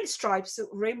mainly stripes,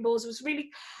 rainbows. It was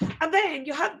really, and then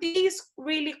you had these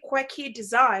really quirky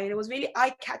design. It was really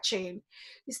eye-catching.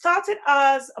 It started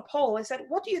as a poll. I said,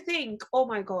 what do you think? Oh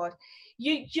my God,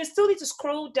 you still need to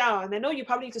scroll down. I know you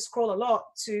probably need to scroll a lot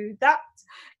to that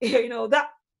that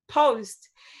post.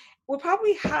 We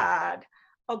probably had,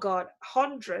 oh God,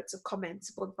 hundreds of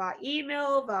comments, both via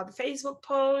email, via the Facebook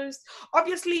post.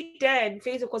 Obviously, then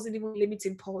Facebook wasn't even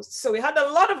limiting posts. So we had a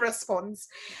lot of response.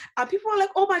 And people were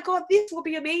like, oh my God, this will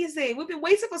be amazing. We've been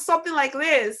waiting for something like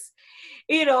this.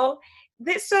 So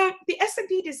the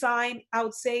SMP design, I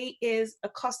would say, is a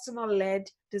customer-led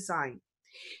design,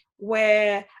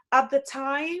 where at the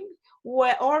time,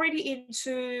 we're already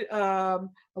into a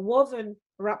woven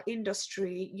wrap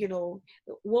industry,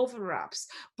 woven wraps.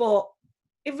 But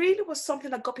it really was something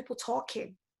that got people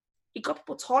talking. It got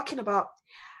people talking about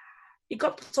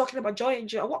Joy and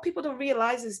Joe. And what people don't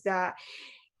realize is that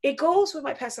it goes with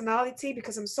my personality,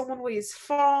 because I'm someone who is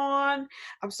fun.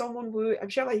 I'm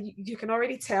sure that you can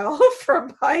already tell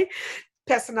from my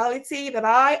personality that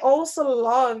I also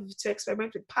love to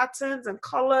experiment with patterns and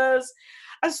colors.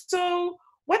 And so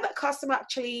when the customer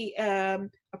actually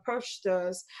approached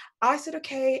us, I said,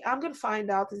 okay, I'm going to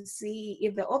find out and see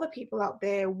if there are other people out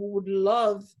there who would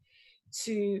love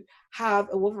to have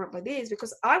a woven wrap like this,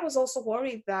 because I was also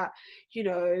worried that,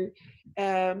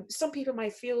 some people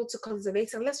might feel too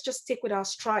conservative. Let's just stick with our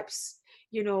stripes,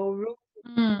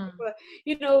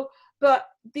 but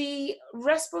the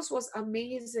response was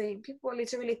amazing. People were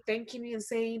literally thanking me and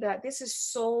saying that this is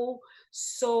so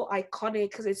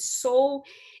iconic, because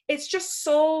it's just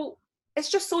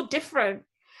so different.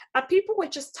 And people were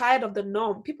just tired of the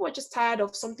norm. People were just tired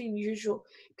of something usual.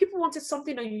 People wanted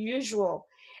something unusual,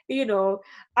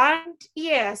 and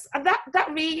yes, and that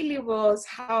really was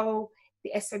how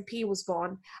the SMP was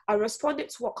born. I responded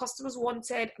to what customers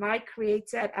wanted, and I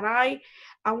created, and I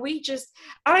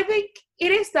think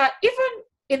it is that even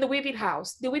in the weaving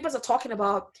house, the weavers are talking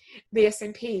about the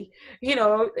SMP,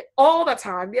 all the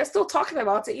time. They're still talking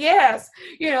about it. Yes.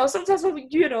 Sometimes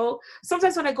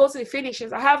when I go to the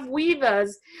finishes, I have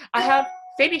weavers, I have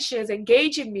finishers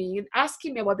engaging me and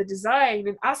asking me about the design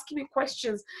and asking me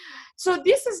questions. So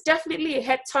this is definitely a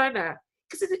head turner,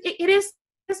 because it is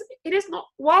not,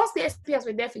 whilst the SMP has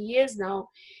been there for years now,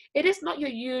 it is not your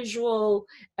usual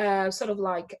sort of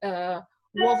like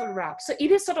woven wrap. So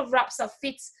it is sort of wraps that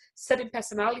fits certain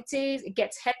personalities. It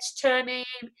gets heads turning.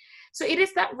 So it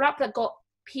is that wrap that got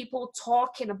people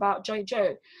talking about Joy and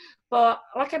Joe. But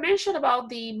like I mentioned about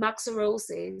the Maxi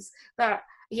Roses, that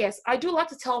yes, I do like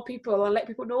to tell people and let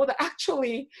people know that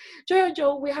actually, Joy and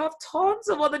Joe, we have tons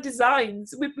of other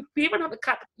designs. We even have a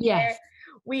cat. Yes.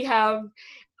 We have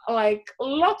like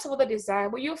lots of other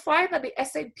design, but you'll find that the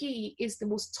SMP is the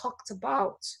most talked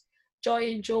about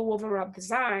Joy and Joe woven wrap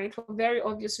design, for very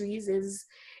obvious reasons.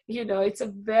 It's a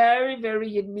very, very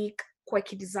unique,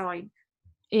 quirky design.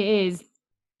 It is.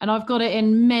 and I've got it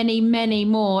in many, many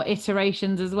more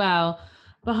iterations as well.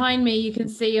 Behind me, you can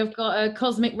see I've got a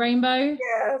cosmic rainbow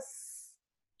Yes.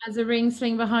 as a ring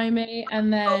sling behind me,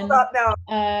 and Hold then up now.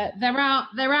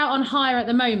 they're out on hire at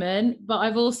the moment. But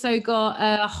I've also got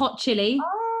a hot chili,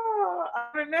 Oh,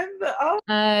 I remember. Oh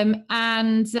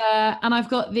and I've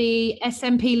got the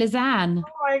SMP Lausanne.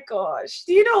 my gosh.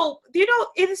 Do you know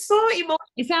it is so emotional.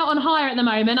 It's out on hire at the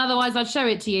moment. Otherwise, I'd show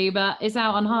it to you, but it's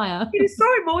out on hire. It is so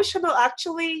emotional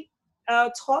actually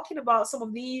talking about some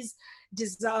of these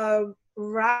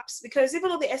wraps, because even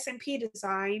though the SMP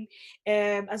design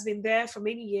has been there for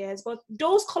many years, but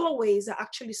those colorways are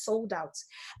actually sold out.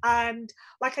 And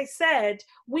like I said,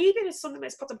 weaving is something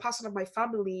that's part and parcel of my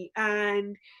family,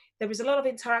 and there is a lot of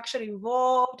interaction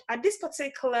involved. And this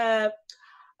particular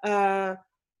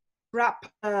wrap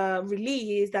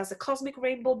release, that's a cosmic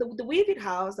rainbow, the weaving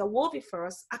house that wove it for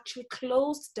us actually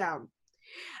closed down.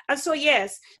 And so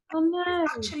yes, Oh no!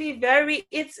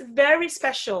 it's very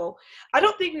special. I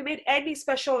don't think we made any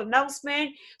special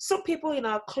announcement. Some people in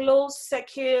our close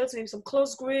circuits, in some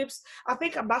close groups, I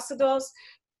think ambassadors,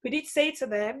 we did say to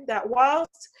them that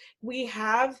whilst we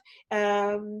have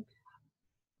our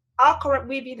current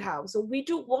weaving house, so we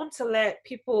do want to let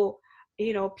people,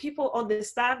 people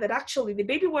understand that actually the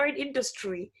baby wearing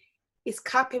industry is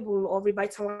capable of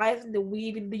revitalizing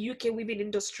the UK weaving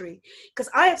industry.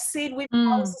 Because I have seen weaving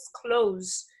houses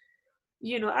close.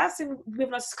 I've seen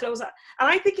weaving houses close. And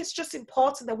I think it's just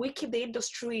important that we keep the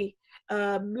industry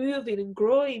moving and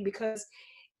growing, because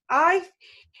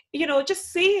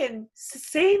just seeing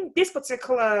this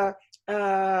particular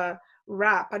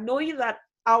wrap and knowing that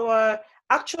our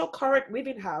actual current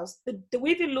weaving house, the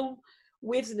weaving loom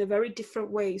weaves in a very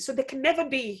different way. So there can never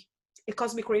be a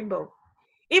cosmic rainbow.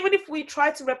 Even if we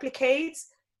try to replicate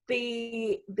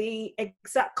the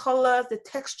exact colors, the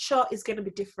texture is going to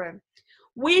be different.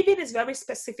 Weaving is very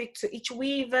specific to each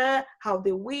weaver, how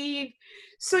they weave.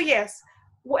 So yes,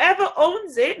 whoever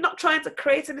owns it, not trying to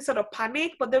create any sort of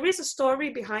panic, but there is a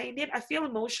story behind it. I feel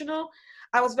emotional.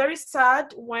 I was very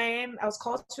sad when I was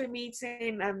called to a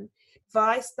meeting and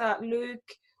advised that, look,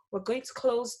 we're going to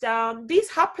close down.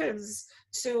 This happens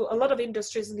to a lot of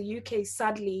industries in the UK,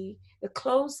 sadly. They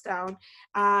closed down.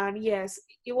 And yes,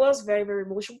 it was very, very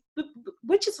emotional,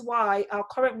 which is why our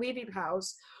current weaving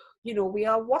house, we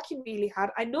are working really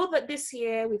hard. I know that this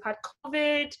year we've had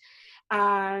COVID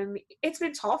and it's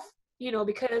been tough,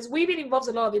 because weaving involves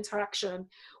a lot of interaction.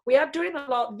 We are doing a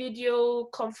lot of video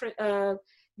calls,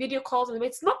 and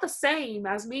it's not the same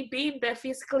as me being there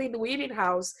physically in the weaving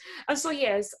house. And so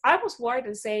yes, I was worried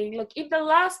and saying, look, if the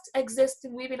last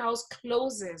existing weaving house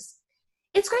closes,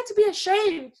 it's going to be a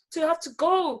shame to have to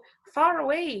go far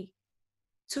away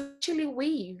to actually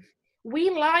weave. We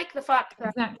like the fact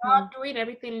that we are doing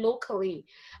everything locally.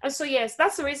 And so yes,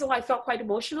 that's the reason why I felt quite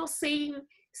emotional seeing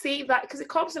that, because it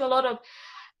comes in a lot of,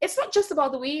 it's not just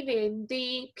about the weaving,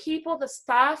 the people, the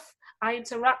staff I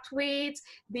interact with,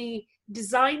 the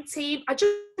design team, I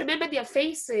just remember their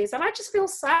faces, and I just feel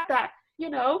sad that,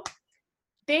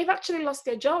 they've actually lost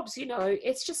their jobs.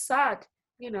 It's just sad.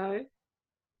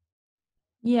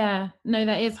 Yeah, no,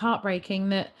 that is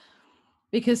heartbreaking,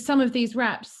 because some of these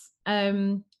wraps,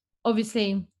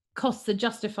 obviously costs are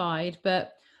justified,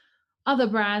 but other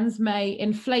brands may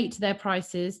inflate their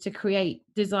prices to create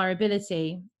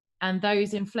desirability, and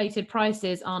those inflated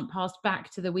prices aren't passed back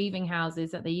to the weaving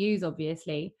houses that they use,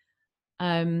 obviously.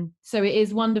 So it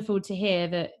is wonderful to hear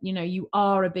that, you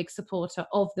are a big supporter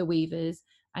of the weavers,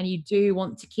 and you do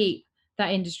want to keep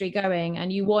that industry going,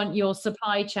 and you want your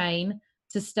supply chain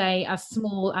to stay as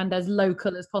small and as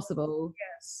local as possible.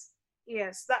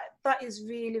 Yes, that is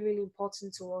really, really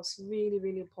important to us. Really,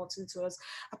 really important to us.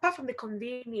 Apart from the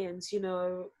convenience,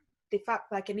 the fact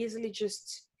that I can easily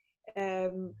just I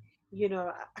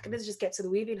can just get to the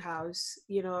weaving house.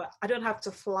 I don't have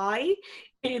to fly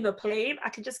in a plane. I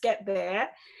can just get there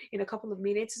in a couple of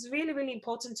minutes. It's really, really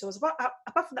important to us. But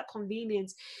apart from that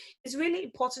convenience, it's really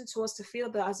important to us to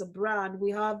feel that as a brand,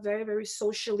 we are very, very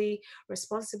socially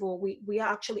responsible. We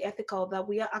are actually ethical, that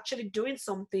we are actually doing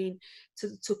something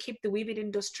to keep the weaving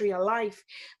industry alive.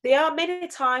 There are many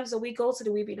times that we go to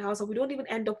the weaving house and we don't even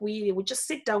end up weaving. We just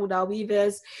sit down with our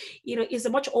weavers. He's a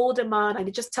much older man, and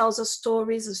he just tells us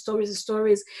stories and stories and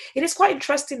stories. It is quite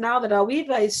interesting now that our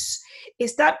weaver is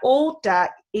that old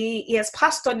that he has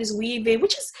passed on his weaving,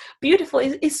 which is beautiful.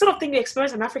 It's sort of thing we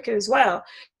experience in Africa as well.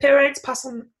 Parents pass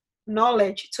on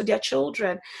knowledge to their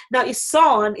children. Now his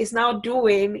son is now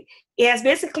he has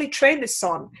basically trained the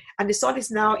son, and the son is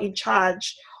now in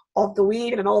charge of the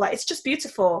weaving and all that. It's just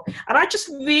beautiful. And I just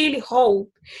really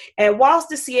hope, whilst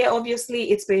this year,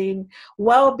 obviously, it's been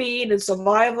well-being and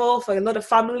survival for a lot of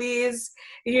families,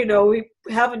 we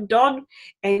haven't done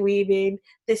any weaving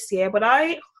this year, but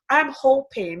I'm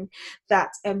hoping that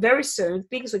very soon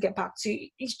things will get back to,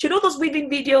 those weaving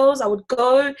videos. I would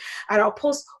go and I'll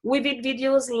post weaving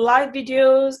videos, live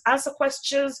videos, answer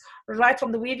questions right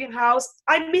from the weaving house.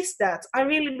 I miss that. I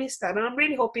really miss that. And I'm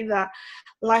really hoping that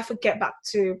life will get back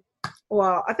to,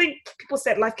 well, I think people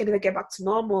said life can never get back to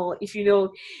normal if you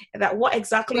know that what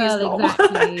exactly is normal.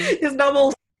 Exactly. Is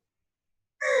normal.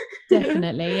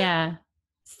 Definitely, yeah.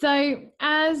 So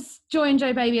as Joy and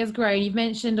Joe Baby has grown, you've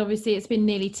mentioned obviously it's been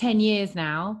nearly 10 years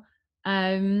now.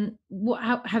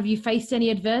 How, have you faced any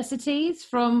adversities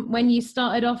from when you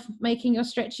started off making your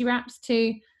stretchy wraps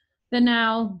to the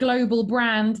now global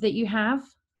brand that you have?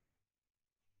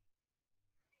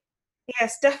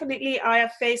 Yes, definitely. I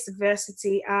have faced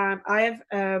adversity, and I've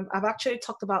actually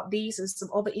talked about these in some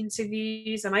other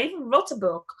interviews, and I even wrote a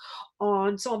book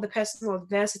on some of the personal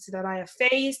adversity that I have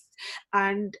faced,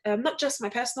 and not just my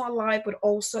personal life, but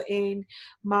also in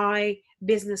my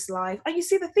business life. And you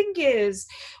see, the thing is,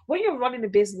 when you're running a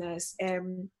business,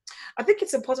 I think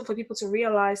it's important for people to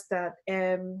realize that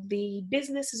the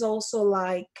business is also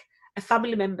like a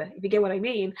family member, if you get what I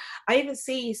mean. I even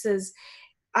see it says,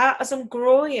 as I'm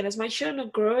growing, as my children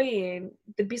are growing,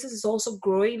 the business is also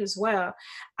growing as well.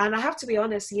 And I have to be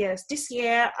honest, yes, this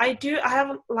year I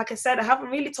haven't, like I said, I haven't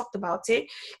really talked about it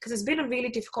because it's been a really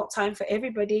difficult time for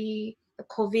everybody, the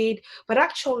COVID, but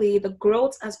actually the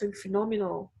growth has been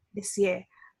phenomenal this year.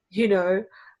 People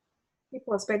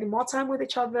are spending more time with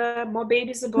each other, more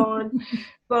babies are born,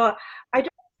 but I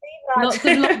don't think that... Lots of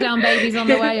lockdown babies on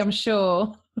the way, I'm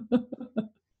sure.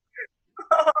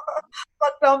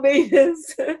 Lockdown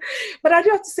babies. But I do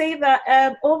have to say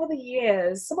that over the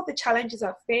years, some of the challenges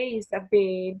I've faced have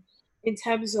been in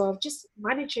terms of just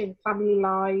managing family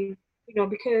life,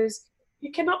 because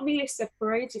you cannot really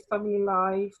separate your family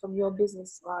life from your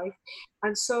business life.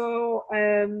 And so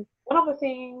one of the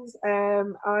things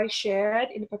I shared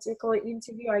in a particular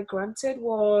interview I granted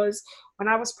was when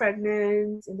I was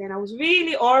pregnant, and then I was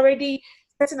really already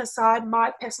setting aside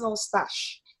my personal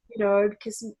stash,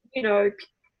 because,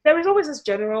 there is always this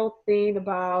general thing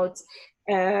about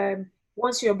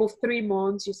once you're above 3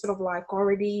 months, you're sort of like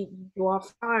already, you are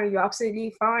fine, you're absolutely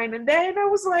fine. And then I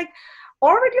was like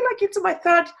already like into my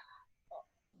third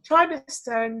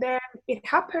trimester, and then it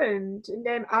happened. And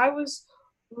then I was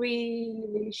really,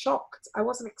 really shocked. I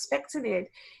wasn't expecting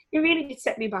it. It really did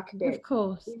set me back a bit. Of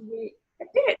course. A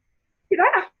bit. Did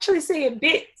I actually say a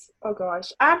bit? Oh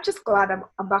gosh. I'm just glad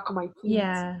I'm back on my feet.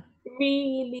 Yeah. It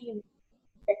really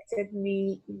affected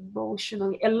me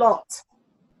emotionally a lot.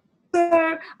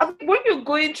 So when you're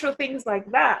going through things like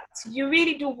that, you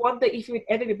really do wonder if you would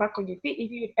ever be back on your feet, if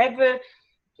you would ever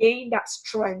gain that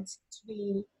strength to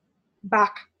be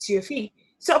back to your feet.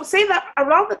 So I'm saying that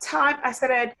around the time I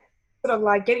started sort of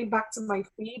like getting back to my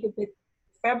feet, a bit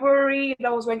February,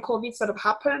 that was when COVID sort of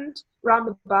happened,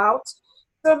 roundabout.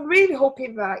 So I'm really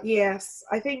hoping that, yes,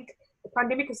 I think the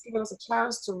pandemic has given us a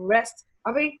chance to rest.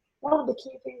 I think one of the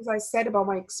key things I said about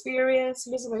my experience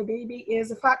losing my baby is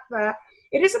the fact that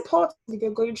it is important if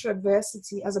you're going through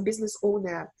adversity as a business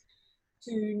owner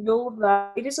to know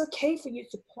that it is okay for you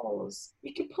to pause.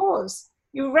 You can pause,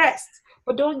 you rest,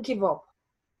 but don't give up.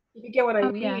 If you get what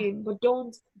I mean, yeah. But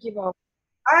don't give up.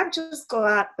 I'm just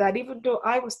glad that even though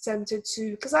I was tempted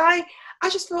to, because I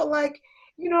just felt like,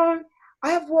 I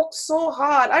have worked so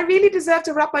hard. I really deserve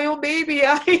to wrap my own baby,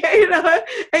 again.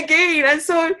 And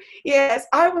so, yes,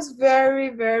 I was very,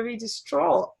 very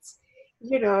distraught,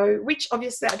 which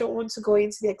obviously I don't want to go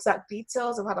into the exact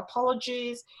details. I've had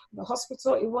apologies in the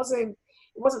hospital. It wasn't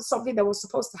something that was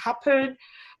supposed to happen.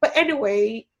 But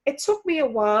anyway, it took me a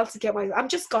while to get I'm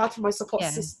just glad for my support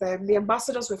system. The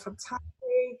ambassadors were fantastic.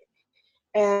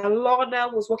 Lorna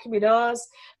was working with us,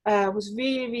 was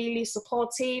really, really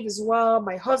supportive as well.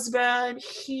 My husband,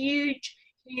 huge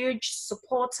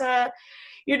supporter.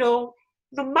 No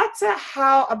matter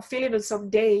how I'm feeling on some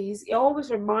days, it always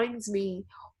reminds me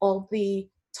of the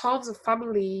tons of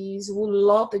families who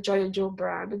love the Joy and Joe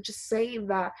brand, and just saying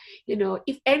that,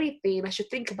 if anything, I should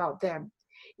think about them.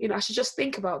 I should just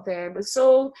think about them. And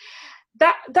so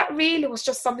that really was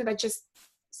just something that just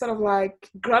sort of like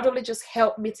gradually just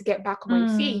helped me to get back on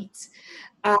my feet.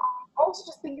 Also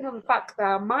just thinking of the fact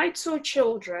that my 2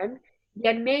 children,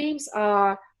 their names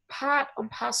are part and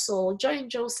parcel. Joy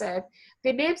and Joseph,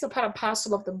 their names are part and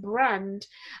parcel of the brand.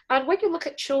 And when you look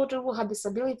at children who have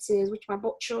disabilities, which my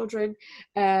both children,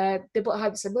 they both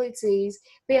have disabilities,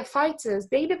 they are fighters.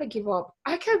 They never give up.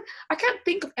 I can't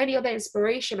think of any other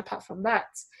inspiration apart from that.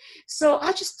 So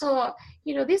I just thought,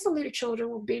 these are little children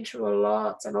who've been through a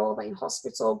lot and all that in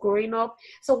hospital growing up.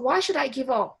 So why should I give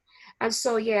up? And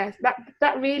so yeah,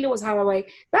 that really was how I went.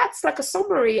 That's like a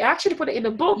summary. I actually put it in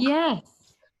a book. Yes.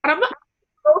 And I'm not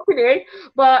opening,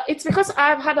 but it's because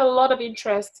I've had a lot of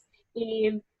interest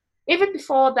in, even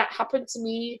before that happened to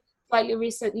me slightly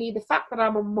recently, the fact that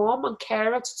I'm a mom and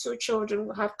carer to two children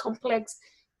who have complex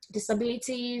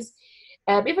disabilities.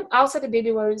 Even outside the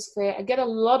baby wearing sphere, I get a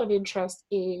lot of interest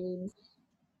in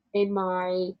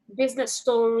my business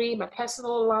story, my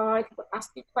personal life,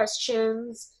 asking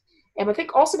questions. And I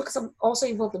think also because I'm also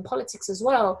involved in politics as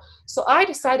well. So I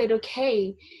decided,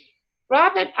 okay,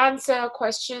 rather than answer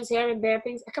questions here and there,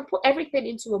 things, I can put everything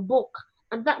into a book.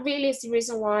 And that really is the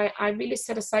reason why I really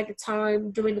set aside the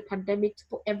time during the pandemic to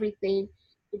put everything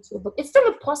into a book. It's still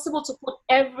impossible to put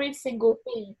every single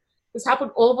thing that's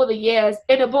happened over the years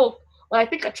in a book. Well, I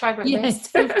think I tried my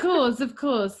best. Yes, of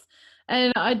course.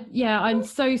 And I'm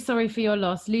so sorry for your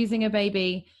loss. Losing a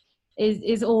baby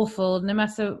is awful, no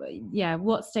matter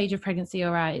what stage of pregnancy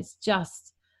you're at.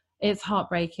 It's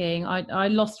heartbreaking. I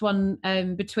lost one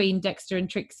between Dexter and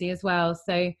Trixie as well,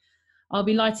 so I'll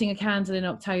be lighting a candle in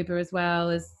October as well,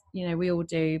 as we all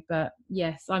do. But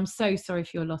yes, I'm so sorry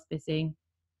for your loss, Busy.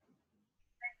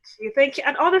 Thank you.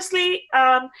 And honestly,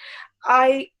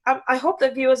 I hope the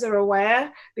viewers are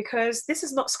aware, because this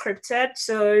is not scripted.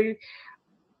 So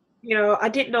I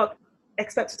did not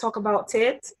expect to talk about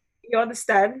it. You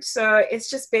understand? So it's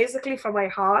just basically from my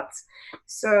heart.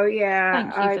 So yeah, Thank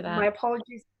you for that. my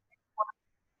apologies.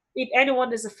 If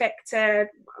anyone is affected,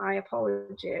 I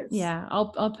apologize. Yeah,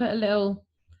 I'll put a little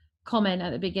comment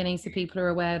at the beginning so people are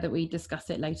aware that we discuss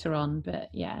it later on. But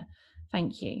yeah,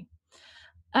 thank you.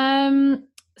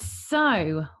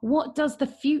 So what does the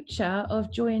future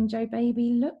of Joy and Joe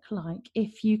Baby look like,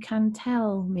 if you can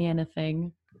tell me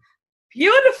anything?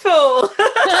 Beautiful.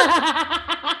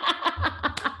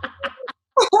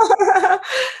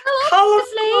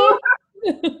 Obviously.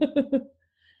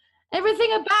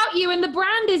 Everything about you and the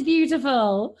brand is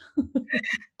beautiful.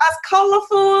 As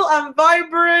colorful and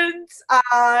vibrant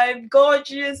and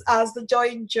gorgeous as the Joy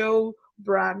and Joe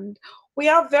brand. We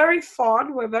are very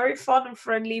fun. We're a very fun and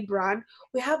friendly brand.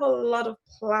 We have a lot of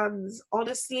plans.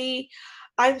 Honestly,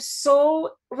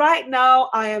 right now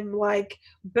I am like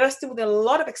bursting with a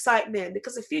lot of excitement,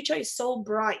 because the future is so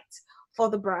bright for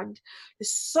the brand.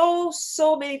 There's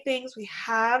so many things we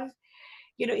have,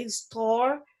 in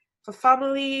store for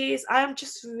families. I am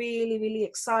just really, really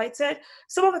excited.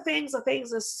 Some of the things are things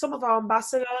that some of our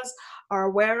ambassadors are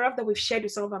aware of, that we've shared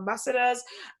with some of our ambassadors.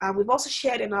 And we've also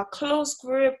shared in our close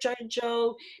group, Joy and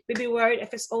Joe, Baby Worried,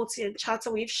 FSOT, and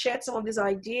Chatter. We've shared some of these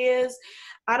ideas.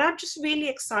 And I'm just really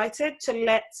excited to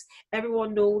let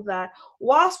everyone know that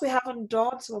whilst we haven't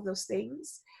done some of those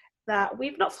things, that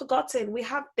we've not forgotten. We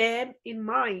have them in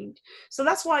mind. So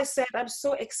that's why I said I'm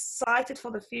so excited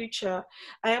for the future.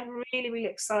 I am really, really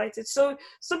excited. So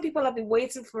some people have been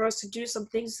waiting for us to do some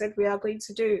things that we are going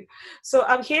to do. So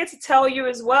I'm here to tell you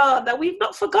as well that we've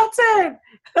not forgotten.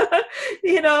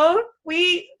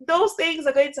 Those things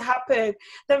are going to happen.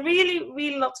 There are really,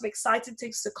 really lots of exciting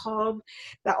things to come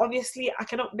that obviously I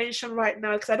cannot mention right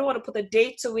now, because I don't want to put a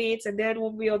date to it and then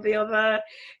one way or the other.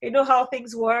 You know how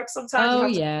things work.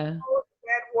 Sometimes you have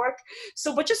to work.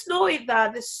 So, but just knowing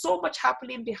that there's so much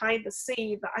happening behind the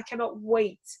scene that I cannot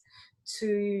wait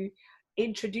to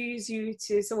introduce you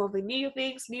to some of the new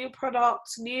things, new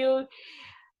products, new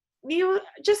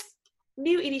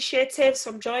initiatives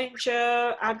from Joy and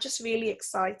Joe. I'm just really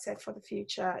excited for the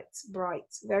future. It's bright,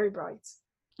 very bright.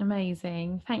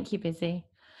 Amazing. Thank you, Busy.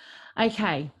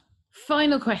 Okay,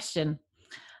 final question.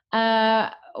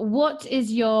 What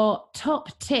is your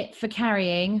top tip for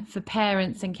carrying for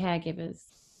parents and caregivers?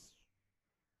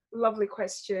 Lovely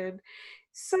question.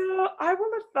 So I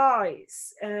will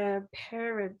advise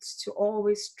parents to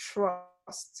always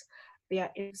trust their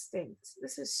instincts.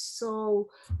 This is so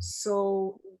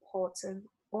important.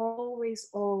 Always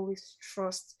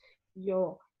trust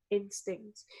your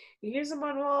instincts. Your user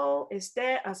manual is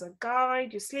there as a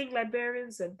guide. Your sling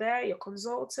librarians are there. Your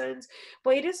consultants,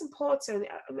 but it is important.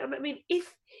 I mean,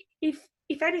 if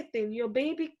anything, your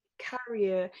baby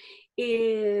carrier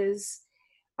is,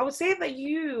 I would say that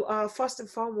you are first and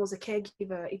foremost a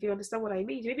caregiver, if you understand what I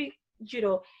mean. Maybe,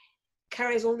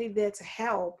 carrier is only there to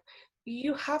help.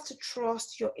 you have to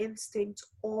trust your instinct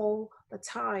all the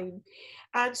time.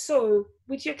 And so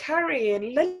with your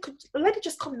carrying, let it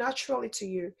just come naturally to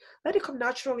you. Let it come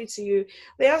naturally to you.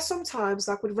 There are sometimes,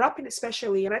 like with wrapping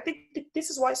especially, and I think this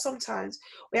is why sometimes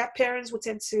we have parents who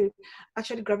tend to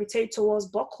actually gravitate towards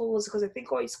buckles because they think,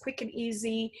 oh, it's quick and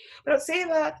easy. But I'd say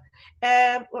that,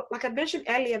 like I mentioned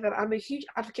earlier, that I'm a huge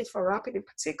advocate for wrapping in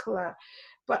particular.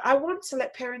 But I want to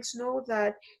let parents know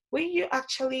that when you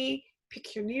actually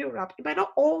pick your new wrap, it might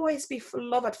not always be for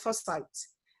love at first sight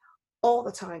all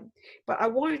the time. But I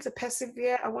want you to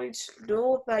persevere. I want you to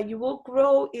know that you will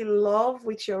grow in love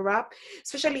with your wrap,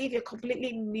 especially if you're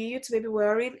completely new to baby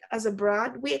wearing as a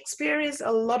brand. We experience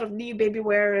a lot of new baby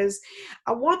wearers.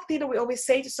 And one thing that we always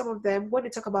say to some of them when they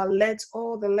talk about length,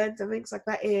 all the length and things like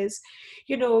that is,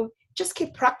 just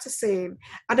keep practicing.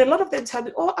 And a lot of them tell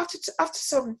me, oh, after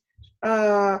some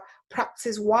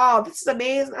practice, wow, this is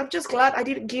amazing, I'm just glad I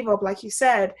didn't give up. Like you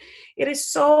said, it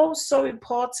is so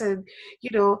important,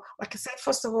 like I said,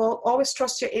 first of all, always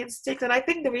trust your instinct. And I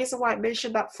think the reason why I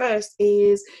mentioned that first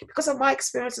is because of my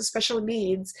experience in special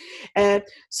needs. And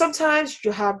sometimes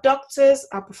you have doctors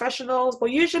and professionals,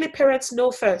 but usually parents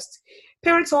know first.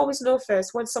 Parents always know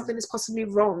first when something is possibly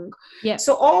wrong. Yeah.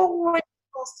 So always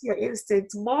trust your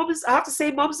instincts. Moms, I have to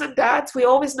say, moms and dads, we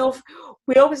always know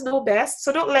best.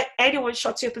 So don't let anyone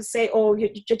shut you up and say, oh,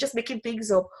 you're just making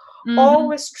things up. Mm-hmm.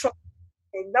 Always trust.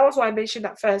 That was why I mentioned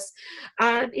that first.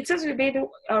 And in terms of maybe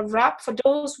a wrap, for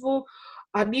those who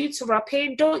are new to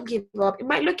wrapping, don't give up. It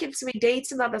might look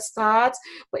intimidating at the start,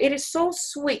 but it is so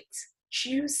sweet,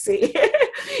 juicy.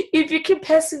 If you can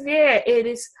persevere, it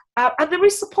is, and there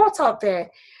is support out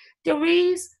there. There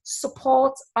is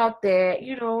support out there.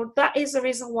 That is the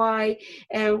reason why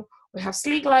we have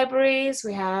sling libraries,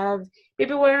 we have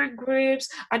baby wearing groups.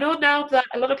 I know now that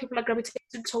a lot of people are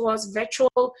gravitating towards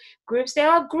virtual groups. There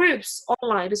are groups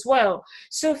online as well.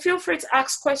 So feel free to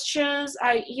ask questions.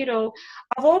 I've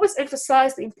always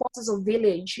emphasized the importance of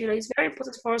village. It's very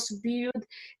important for us to build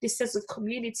this sense of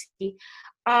community.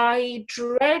 I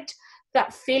dread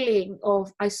that feeling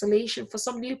of isolation for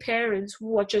some new parents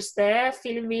who are just there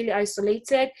feeling really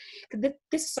isolated. This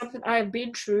is something I have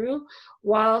been through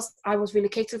whilst I was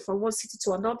relocated from one city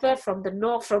to another, from the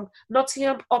north, from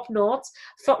Nottingham up north.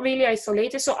 Felt really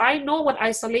isolated. So I know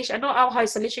I know how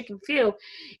isolation can feel.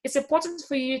 It's important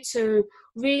for you to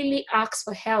really ask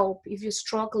for help if you're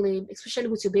struggling, especially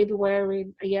with your baby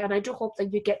wearing. Yeah, and I do hope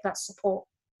that you get that support.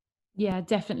 Yeah,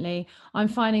 definitely. I'm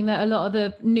finding that a lot of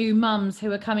the new mums who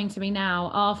are coming to me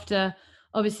now after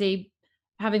obviously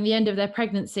having the end of their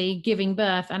pregnancy, giving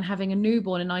birth and having a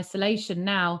newborn in isolation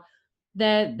now,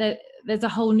 there's a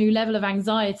whole new level of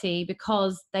anxiety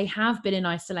because they have been in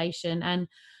isolation, and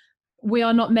we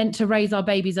are not meant to raise our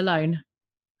babies alone.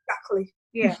 Exactly.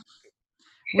 Yeah.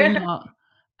 We're not.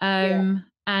 And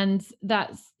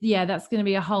that's going to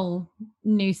be a whole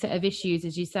new set of issues,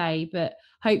 as you say, but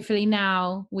hopefully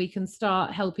now we can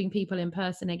start helping people in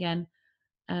person again,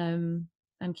 and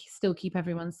still keep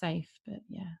everyone safe. But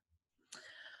yeah.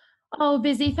 Oh,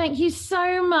 Busy, thank you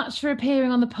so much for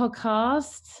appearing on the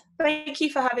podcast. Thank you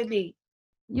for having me.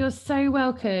 You're so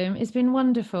welcome. It's been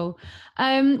wonderful.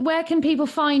 Where can people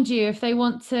find you if they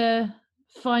want to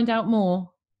find out more?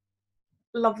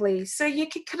 Lovely. So you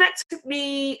can connect with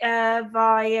me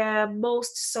via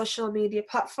most social media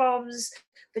platforms,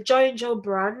 the Joy and Joe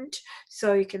brand.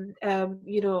 So you can,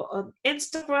 on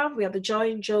Instagram, we are the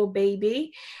Joy and Joe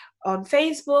Baby. On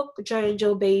Facebook, Joy and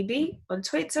Joe Baby. On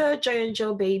Twitter, Joy and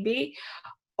Joe Baby.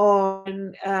 So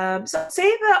I'd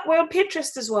say that we're on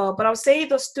Pinterest as well, but I would say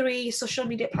those 3 social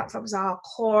media platforms are our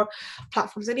core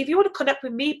platforms. And if you want to connect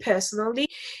with me personally,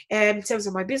 in terms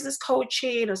of my business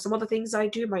coaching or some other things I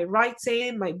do, my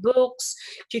writing, my books,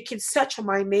 you can search for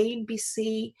my name,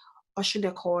 BC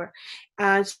Oshinekor,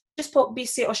 and just put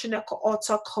BC Oshinekor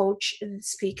author, coach, and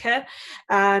speaker,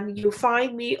 and you'll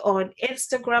find me on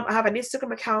Instagram. I have an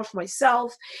Instagram account for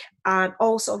myself and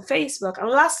also on Facebook. And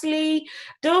lastly,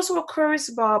 those who are curious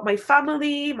about my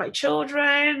family, my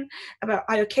children,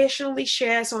 I occasionally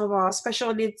share some of our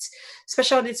special needs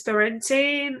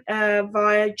parenting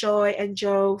via Joy and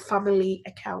Joe family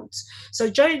accounts. So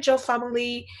Joy and Joe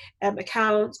family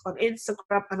account on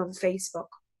Instagram and on Facebook.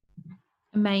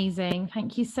 Amazing.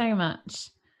 Thank you so much.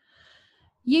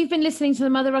 You've been listening to the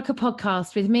Mother Rucker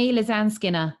podcast with me, Lizanne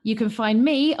Skinner. You can find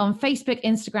me on Facebook,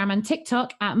 Instagram, and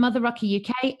TikTok at Mother Rucker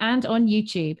UK and on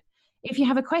YouTube. If you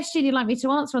have a question you'd like me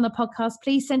to answer on the podcast,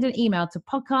 please send an email to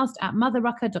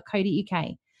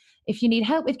podcast@motherrucker.co.uk. If you need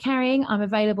help with carrying, I'm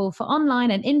available for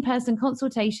online and in-person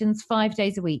consultations 5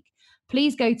 days a week.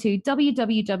 Please go to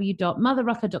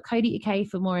www.motherrucker.co.uk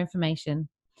for more information.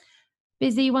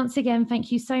 Bizzy, once again,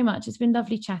 thank you so much. It's been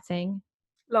lovely chatting.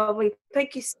 Lovely.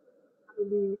 Thank you so much.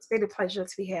 It's been a pleasure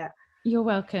to be here. You're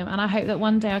welcome. And I hope that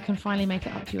one day I can finally make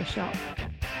it up to your shop.